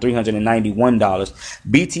 $8,077,068,391.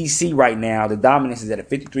 BTC right now, the dominance is at a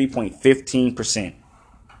 53.15%.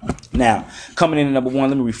 Now, coming in at number one,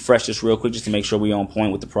 let me refresh this real quick just to make sure we're on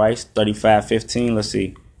point with the price. 35.15. Let's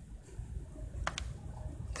see.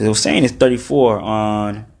 Because it was saying it's 34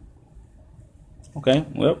 on. Okay,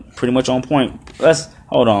 well, pretty much on point.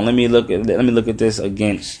 Hold on. Let me look at this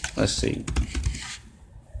against. Let's see.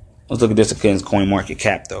 Let's look at this against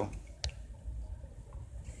CoinMarketCap though.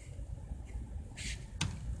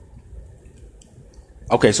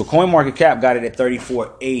 Okay, so CoinMarketCap got it at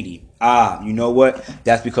 34.80. You know what?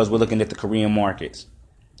 That's because we're looking at the Korean markets.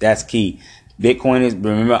 That's key. Bitcoin is,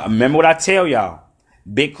 remember what I tell y'all.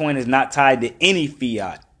 Bitcoin is not tied to any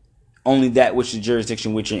fiat. Only that which the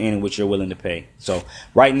jurisdiction which you're in and which you're willing to pay. So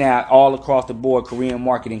right now, all across the board, Korean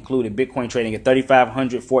market included, Bitcoin trading at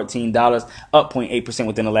 $3,514, up 0.8%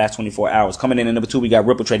 within the last 24 hours. Coming in at number two, we got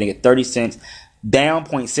Ripple trading at 30 cents. Down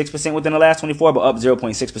 0.6% within the last 24, but up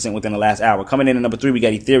 0.6% within the last hour. Coming in at number three, we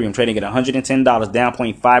got Ethereum trading at $110, down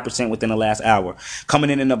 0.5% within the last hour. Coming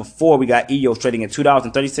in at number four, we got EOS trading at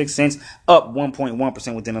 $2.36, up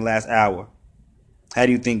 1.1% within the last hour. How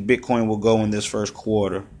do you think Bitcoin will go in this first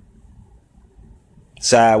quarter?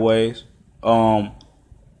 Sideways. I'm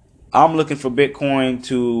looking for Bitcoin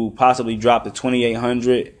to possibly drop to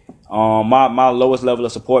 2,800. My lowest level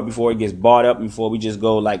of support before it gets bought up, before we just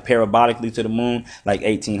go like parabolically to the moon, like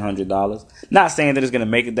 $1,800. Not saying that it's gonna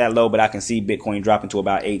make it that low, but I can see Bitcoin dropping to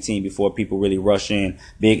about 18 before people really rush in.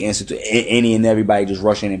 Big institute, any and everybody just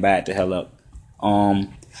rush in and buy it the hell up.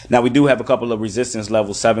 Now we do have a couple of resistance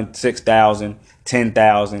levels: 6,000,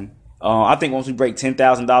 10,000. I think once we break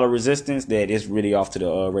 $10,000 resistance, that it's really off to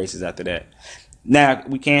the races after that. Now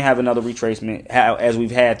we can have another retracement as we've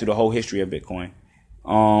had through the whole history of Bitcoin.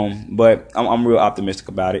 But I'm real optimistic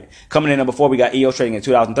about it. Coming in at number four, we got EOS trading at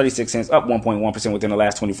 $2.36, up 1.1% within the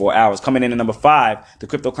last 24 hours. Coming in at number five, the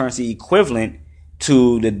cryptocurrency equivalent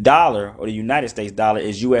to the dollar or the United States dollar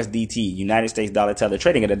is USDT, United States dollar tether,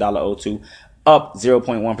 trading at $1.02. Up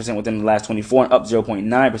 0.1% within the last 24 and up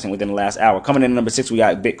 0.9% within the last hour. Coming in at number six, we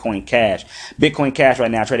got Bitcoin Cash. Bitcoin Cash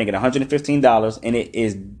right now trading at $115, and it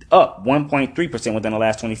is up 1.3% within the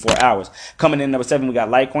last 24 hours. Coming in at number seven, we got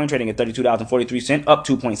Litecoin trading at $32.43, up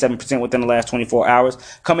 2.7% within the last 24 hours.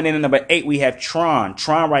 Coming in at number eight, we have Tron.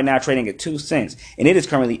 Tron right now trading at 2 cents, and it is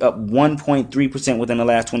currently up 1.3% within the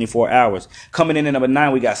last 24 hours. Coming in at number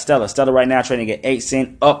nine, we got Stellar. Stellar right now trading at 8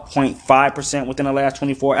 cents, up 0.5% within the last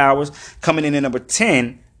 24 hours. Coming in at number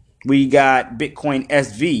 10, we got Bitcoin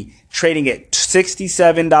SV trading at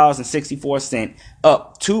 $67.64,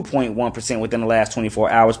 up 2.1% within the last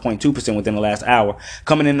 24 hours, 0.2% within the last hour.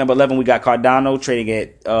 Coming in at number 11, we got Cardano trading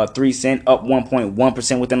at 3 cents, up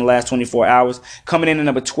 1.1% within the last 24 hours. Coming in at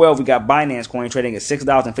number 12, we got Binance Coin trading at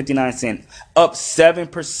 $6.59, up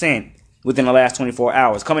 7% within the last 24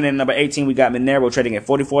 hours. Coming in at number 18, we got Monero trading at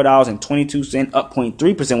 $44.22, up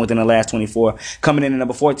 0.3% within the last 24. Coming in at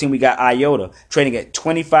number 14, we got IOTA trading at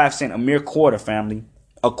 25 cents, a mere quarter, family.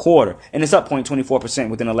 A quarter. And it's up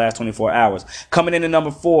 0.24% within the last 24 hours. Coming in at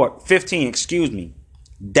number 15,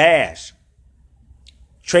 Dash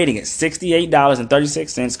trading at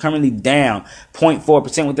 $68.36, currently down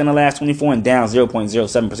 0.4% within the last 24 and down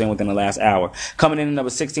 0.07% within the last hour. Coming in at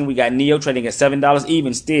number 16, we got Neo trading at $7,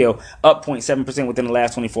 even still up 0.7% within the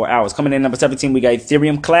last 24 hours. Coming in at number 17, we got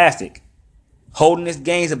Ethereum Classic holding its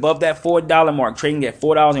gains above that $4 mark, trading at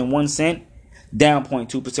 $4.01. down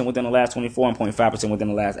 0.2% within the last 24 and 0.5% within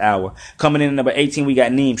the last hour. Coming in at number 18, we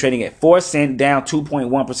got Neem trading at 4 cents, down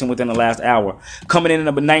 2.1% within the last hour. Coming in at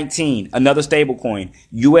number 19, another stable coin,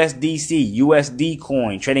 USDC, USD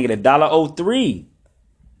coin, trading at $1.03,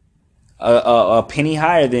 a penny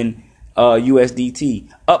higher than USDT,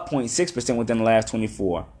 up 0.6% within the last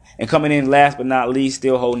 24. And coming in last but not least,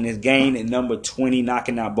 still holding his gain at number 20,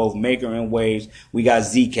 knocking out both Maker and Waves, we got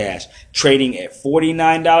Zcash trading at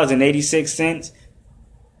 $49.86,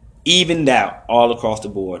 evened out all across the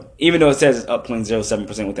board. Even though it says it's up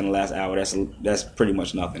 0.07% within the last hour, that's pretty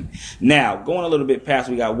much nothing. Now, going a little bit past,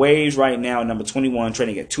 we got Waves right now, number 21,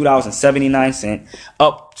 trading at $2.79,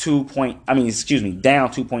 up down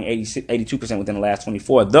 2.82% within the last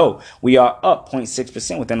 24. Though we are up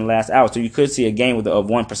 0.6% within the last hour, so you could see a gain of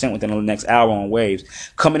 1% within the next hour on Waves.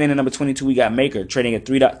 Coming in at number 22, we got Maker trading at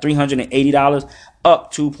 $380,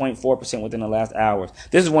 up 2.4% within the last hours.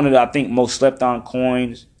 This is one of the, I think, most slept on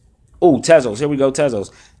coins. Oh, Tezos. Here we go, Tezos.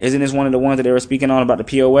 Isn't this one of the ones that they were speaking on about the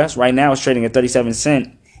POS? Right now, it's trading at 37 cents,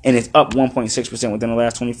 and it's up 1.6% within the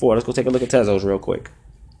last 24. Let's go take a look at Tezos real quick.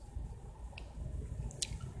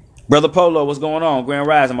 Brother Polo, what's going on? Grand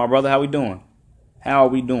Rising, my brother. How we doing? How are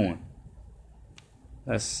we doing?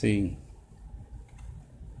 Let's see.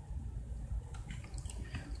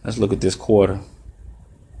 Let's look at this quarter.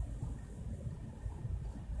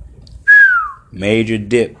 Major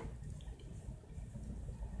dip.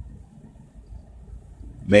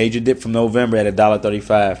 Major dip from November at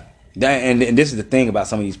 $1.35. And this is the thing about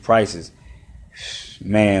some of these prices.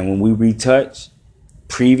 Man, when we retouch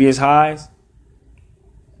previous highs,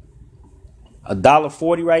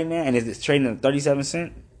 $1.40 right now, and it's trading at 37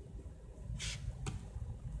 cents.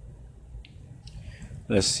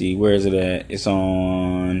 Let's see, where is it at? It's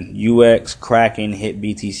on UX, Kraken, Hit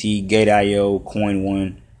BTC, Gate.io, Coin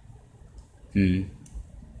One.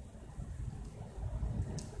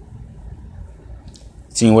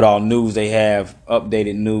 Seeing what all news they have,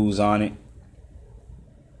 updated news on it.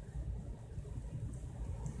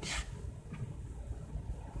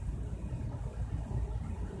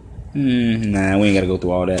 Nah, we ain't gotta go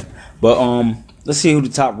through all that. But let's see who the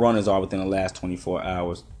top runners are within the last 24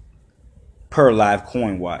 hours per Live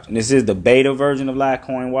Coin Watch. And this is the beta version of Live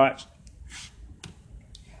Coin Watch.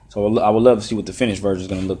 So I would love to see what the finished version is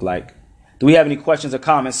gonna look like. Do we have any questions or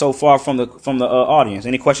comments so far from the audience?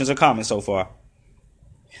 Any questions or comments so far?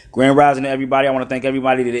 Grand Rising to everybody. I want to thank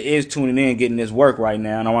everybody that is tuning in, getting this work right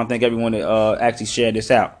now. And I want to thank everyone that actually shared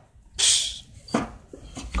this out.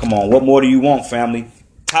 Come on, what more do you want, family?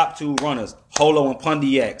 Top two runners, Holo and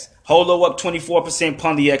Pundi X. Holo up 24%,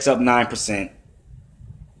 Pundi X up 9%.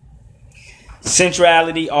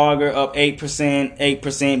 Centrality Augur up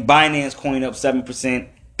 8%, Binance Coin up 7%,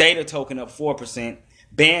 Theta Token up 4%,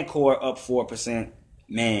 Bancor up 4%.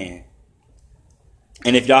 Man.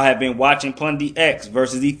 And if y'all have been watching Pundi X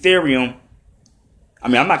versus Ethereum, I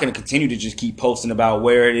mean, I'm not going to continue to just keep posting about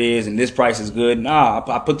where it is and this price is good. Nah,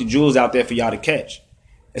 I put the jewels out there for y'all to catch.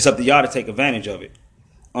 It's up to y'all to take advantage of it.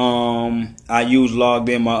 I logged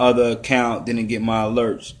in my other account, didn't get my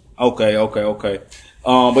alerts. Okay.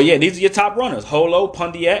 But yeah, these are your top runners. Holo,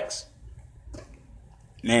 Pundi X.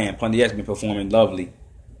 Man, Pundi X been performing lovely.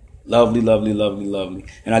 Lovely.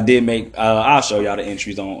 And I did make, I'll show y'all the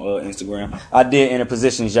entries on Instagram. I did enter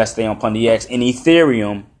positions yesterday on Pundi X. In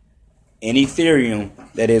Ethereum,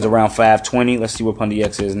 that is around 520. Let's see where Pundi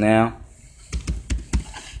X is now.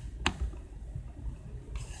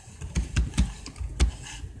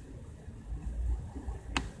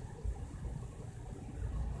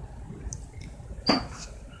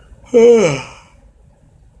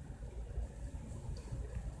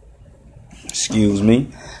 Excuse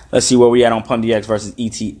me. Let's see where we at on Pundi X versus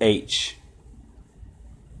ETH.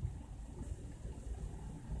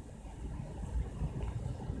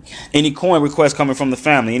 Any coin request coming from the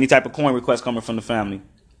family? Any type of coin request coming from the family?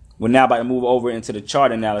 We're now about to move over into the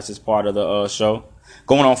chart analysis part of the show.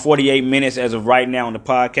 Going on 48 minutes as of right now on the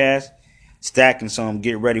podcast. Stacking some.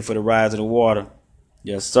 Get ready for the rise of the water.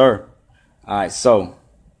 Yes, sir. All right, so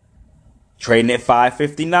trading at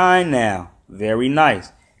 559 now. Very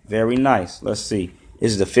nice. Let's see.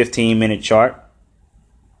 This is a 15-minute chart.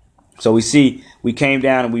 So we see we came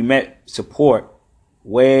down and we met support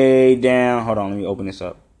way down. Hold on, let me open this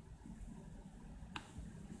up.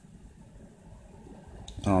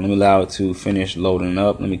 Let me allow it to finish loading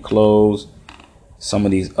up. Let me close some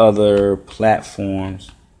of these other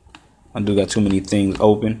platforms. I do got too many things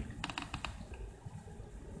open.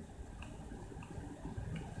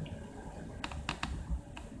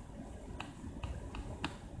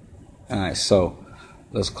 All right, so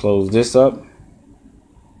let's close this up.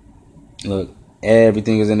 Look,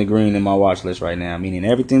 Everything is in the green in my watch list right now. Meaning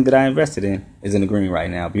everything that I invested in is in the green right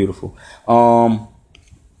now. Beautiful.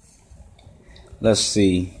 Let's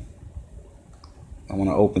see. I want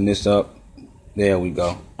to open this up. There we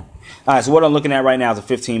go. All right, so what I'm looking at right now is a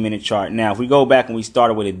 15-minute chart. Now, if we go back and we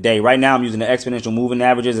started with a day, right now I'm using the exponential moving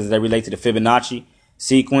averages as they relate to the Fibonacci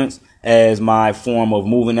sequence as my form of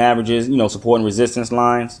moving averages, support and resistance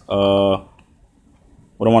lines. What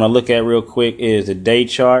I want to look at real quick is the day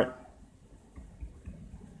chart.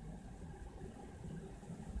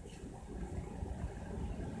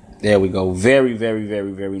 There we go. Very, very,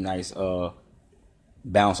 very, very nice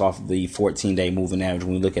bounce off of the 14-day moving average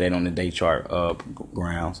when we look at it on the day chart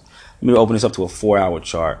grounds. Let me open this up to a 4-hour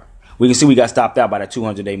chart. We can see we got stopped out by the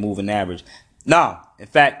 200-day moving average. Now, in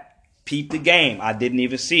fact, peep the game. I didn't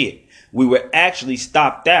even see it. We were actually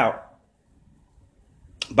stopped out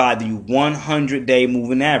by the 100-day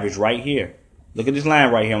moving average right here. Look at this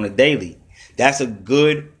line right here on the daily. That's a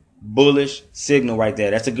good bullish signal right there.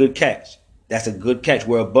 That's a good catch. That's a good catch.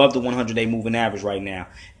 We're above the 100-day moving average right now,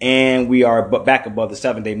 and we are back above the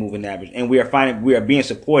 7-day moving average, and we are being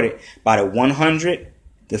supported by the 100,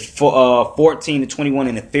 the 14, the 21,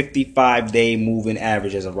 and the 55-day moving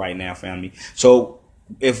average as of right now, family. So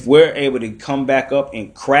if we're able to come back up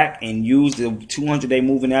and crack and use the 200-day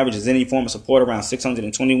moving average as any form of support around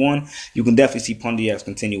 621, you can definitely see Pondiac's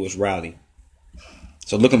continuous rally.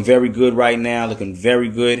 So looking very good right now. Looking very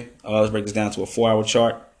good. Let's break this down to a 4-hour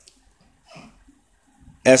chart.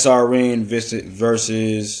 SRN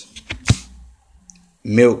versus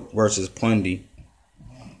Milk versus Pundi.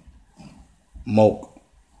 Moke.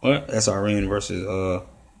 What? SRN versus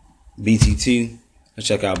BTT. Let's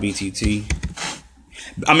check out BTT.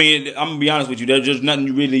 I mean, I'm gonna be honest with you. There's just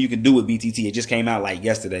nothing really you can do with BTT. It just came out like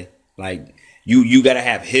yesterday. Like you gotta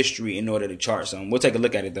have history in order to chart something. We'll take a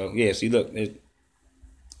look at it though. Yeah. See, look.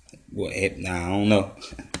 What? Nah, I don't know.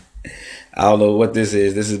 I don't know what this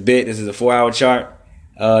is. This is bit. This is a 4-hour chart.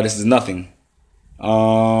 This is nothing.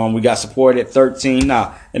 We got support at 13.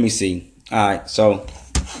 Now, let me see. All right, so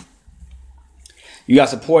you got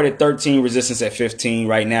support at 13, resistance at 15.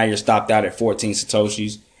 Right now, you're stopped out at 14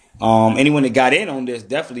 Satoshis. Anyone that got in on this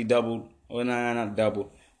definitely doubled. Well, nah, not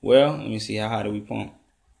doubled. Well, let me see. How high do we pump?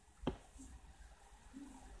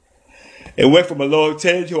 It went from a low of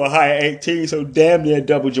 10 to a high of 18, so damn near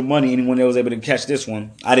doubled your money. Anyone that was able to catch this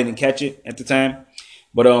one. I didn't catch it at the time.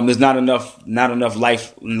 But there's not enough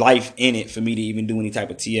life in it for me to even do any type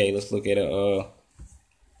of TA. Let's look at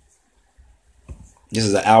this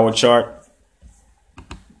is an hour chart.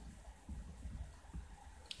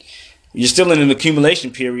 You're still in an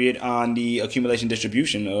accumulation period on the accumulation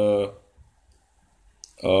distribution tool.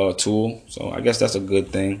 So I guess that's a good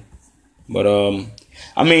thing. But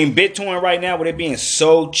I mean, BitTorrent right now with it being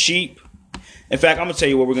so cheap. In fact, I'm gonna tell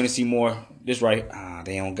you what we're gonna see more. This right.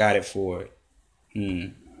 They don't got it for it.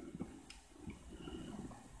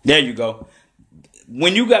 There you go.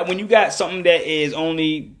 When you got something that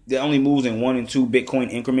only moves in 1 and 2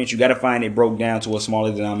 Bitcoin increments, you got to find it broke down to a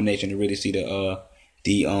smaller denomination to really see the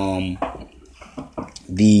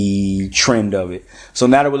trend of it. So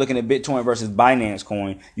now that we're looking at BitTorrent versus Binance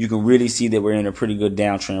Coin, you can really see that we're in a pretty good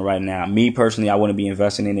downtrend right now. Me personally, I wouldn't be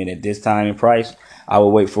investing in it at this time in price. I would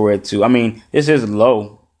wait for it to. I mean, this is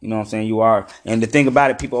low. You know what I'm saying? You are. And the thing about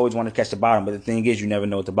it, people always want to catch the bottom. But the thing is, you never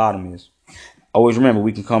know what the bottom is. Always remember,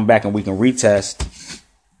 we can come back and we can retest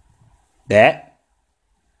that.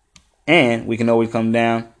 And we can always come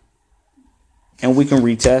down and we can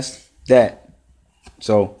retest that.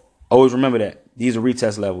 So always remember that. These are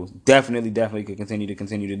retest levels. Definitely could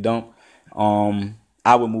continue to dump.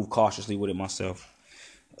 I would move cautiously with it myself.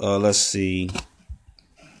 Let's see.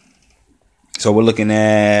 So we're looking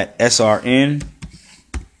at SRN.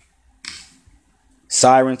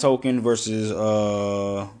 Siren token versus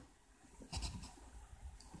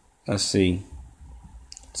let's see.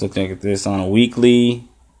 Let's look at this on a weekly.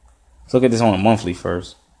 Let's look at this on a monthly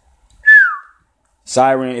first.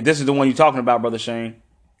 Siren, if this is the one you're talking about, Brother Shane.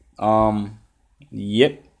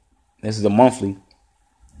 Yep. This is the monthly.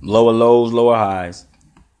 Lower lows, lower highs.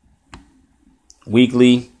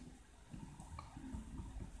 Weekly.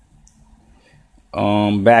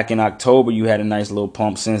 Back in October, you had a nice little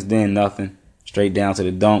pump. Since then, nothing. Straight down to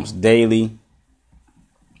the dumps. Daily.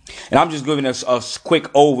 And I'm just giving us a quick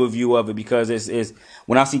overview of it because it's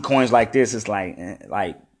when I see coins like this, it's like,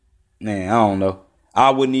 man, I don't know.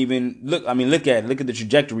 I wouldn't even look. I mean, look at the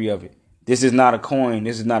trajectory of it. This is not a coin.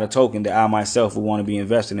 This is not a token that I myself would want to be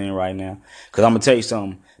investing in right now. Because I'm going to tell you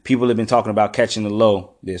something. People have been talking about catching the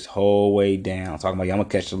low this whole way down. Talking about, I'm going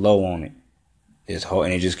to catch the low on it.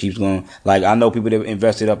 And it just keeps going. Like, I know people that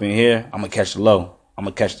invested up in here. I'm going to catch the low. I'm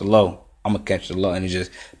going to catch the low. I'm gonna catch the luck, and it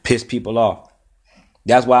just piss people off.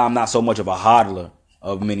 That's why I'm not so much of a hodler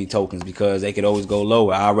of many tokens, because they could always go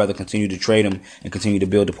lower. I'd rather continue to trade them and continue to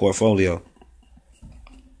build the portfolio.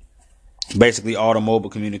 Basically, all the mobile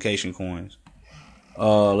communication coins.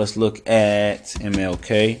 Let's look at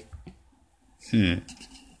MLK.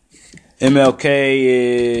 MLK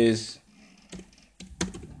is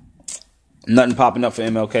nothing popping up for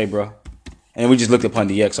MLK, bro. And we just looked up on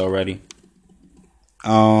DX already.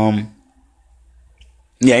 Yeah,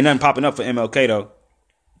 ain't nothing popping up for MLK though.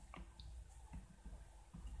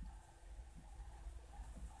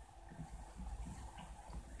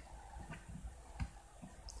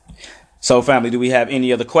 So, family, do we have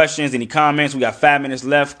any other questions, any comments? We got 5 minutes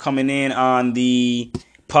left coming in on the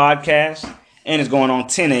podcast, and it's going on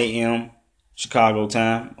 10 a.m. Chicago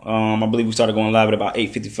time. I believe we started going live at about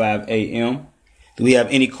 8:55 a.m. Do we have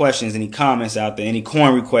any questions, any comments out there, any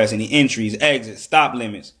coin requests, any entries, exits, stop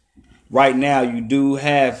limits? Right now, you do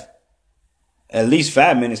have at least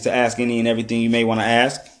 5 minutes to ask any and everything you may want to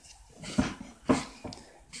ask.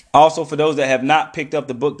 Also, for those that have not picked up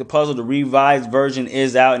the book, The Puzzle, the revised version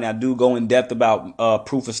is out, and I do go in depth about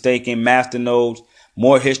proof of staking, masternodes,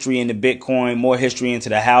 more history into Bitcoin, more history into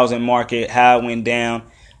the housing market, how it went down.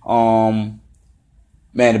 Man,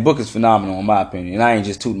 the book is phenomenal in my opinion, and I ain't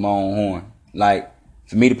just tooting my own horn. Like,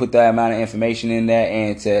 for me to put that amount of information in there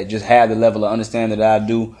and to just have the level of understanding that I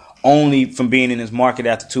do only from being in this market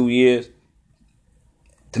after 2 years,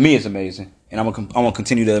 to me it's amazing, and I'm gonna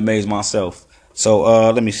continue to amaze myself. So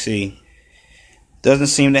let me see. Doesn't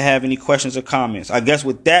seem to have any questions or comments. I guess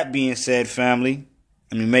with that being said, family,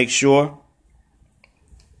 let me make sure.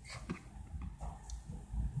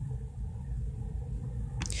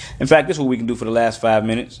 In fact, this is what we can do for the last 5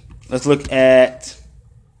 minutes. Let's look at,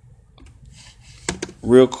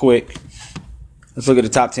 real quick, let's look at the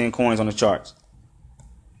top 10 coins on the charts.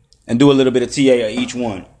 And do a little bit of TA of each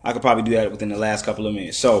one. I could probably do that within the last couple of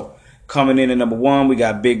minutes. So, coming in at number 1, we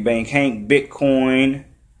got Big Bank Hank, Bitcoin.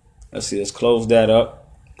 Let's see, let's close that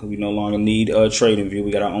up, because we no longer need a trading view.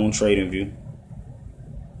 We got our own trading view.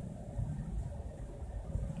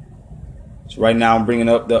 So right now I'm bringing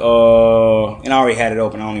up the, and I already had it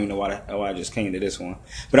open. I don't even know why I just came to this one.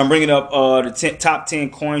 But I'm bringing up the top 10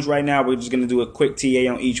 coins right now. We're just going to do a quick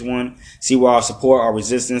TA on each one, see where our support, our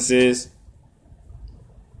resistance is.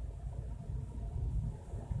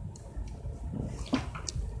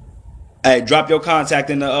 Hey, drop your contact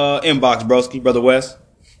in the inbox, broski, Brother West.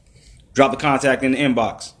 Drop the contact in the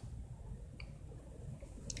inbox.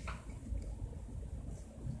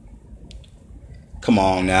 Come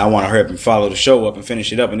on now, I want to hurry up and follow the show up and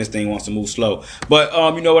finish it up, and this thing wants to move slow. But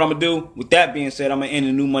you know what I'm going to do? With that being said, I'm going to end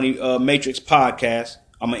the New Money Matrix podcast.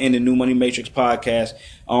 It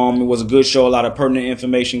was a good show, a lot of pertinent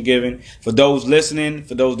information given. For those listening,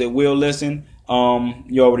 for those that will listen,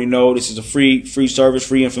 you already know this is a free service,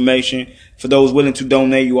 free information. For those willing to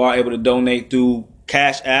donate, you are able to donate through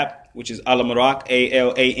Cash App, which is Alamirak,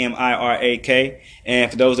 ALAMIRAK. And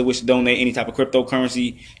for those that wish to donate any type of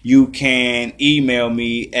cryptocurrency, you can email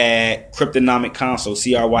me at cryptonomicconsul,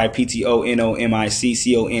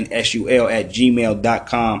 CRYPTONOMICCONSUL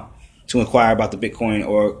 @gmail.com to inquire about the Bitcoin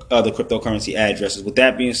or other cryptocurrency addresses. With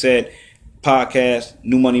that being said, podcast,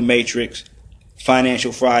 New Money Matrix,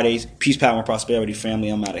 Financial Fridays, peace, power, and prosperity, family.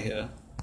 I'm out of here.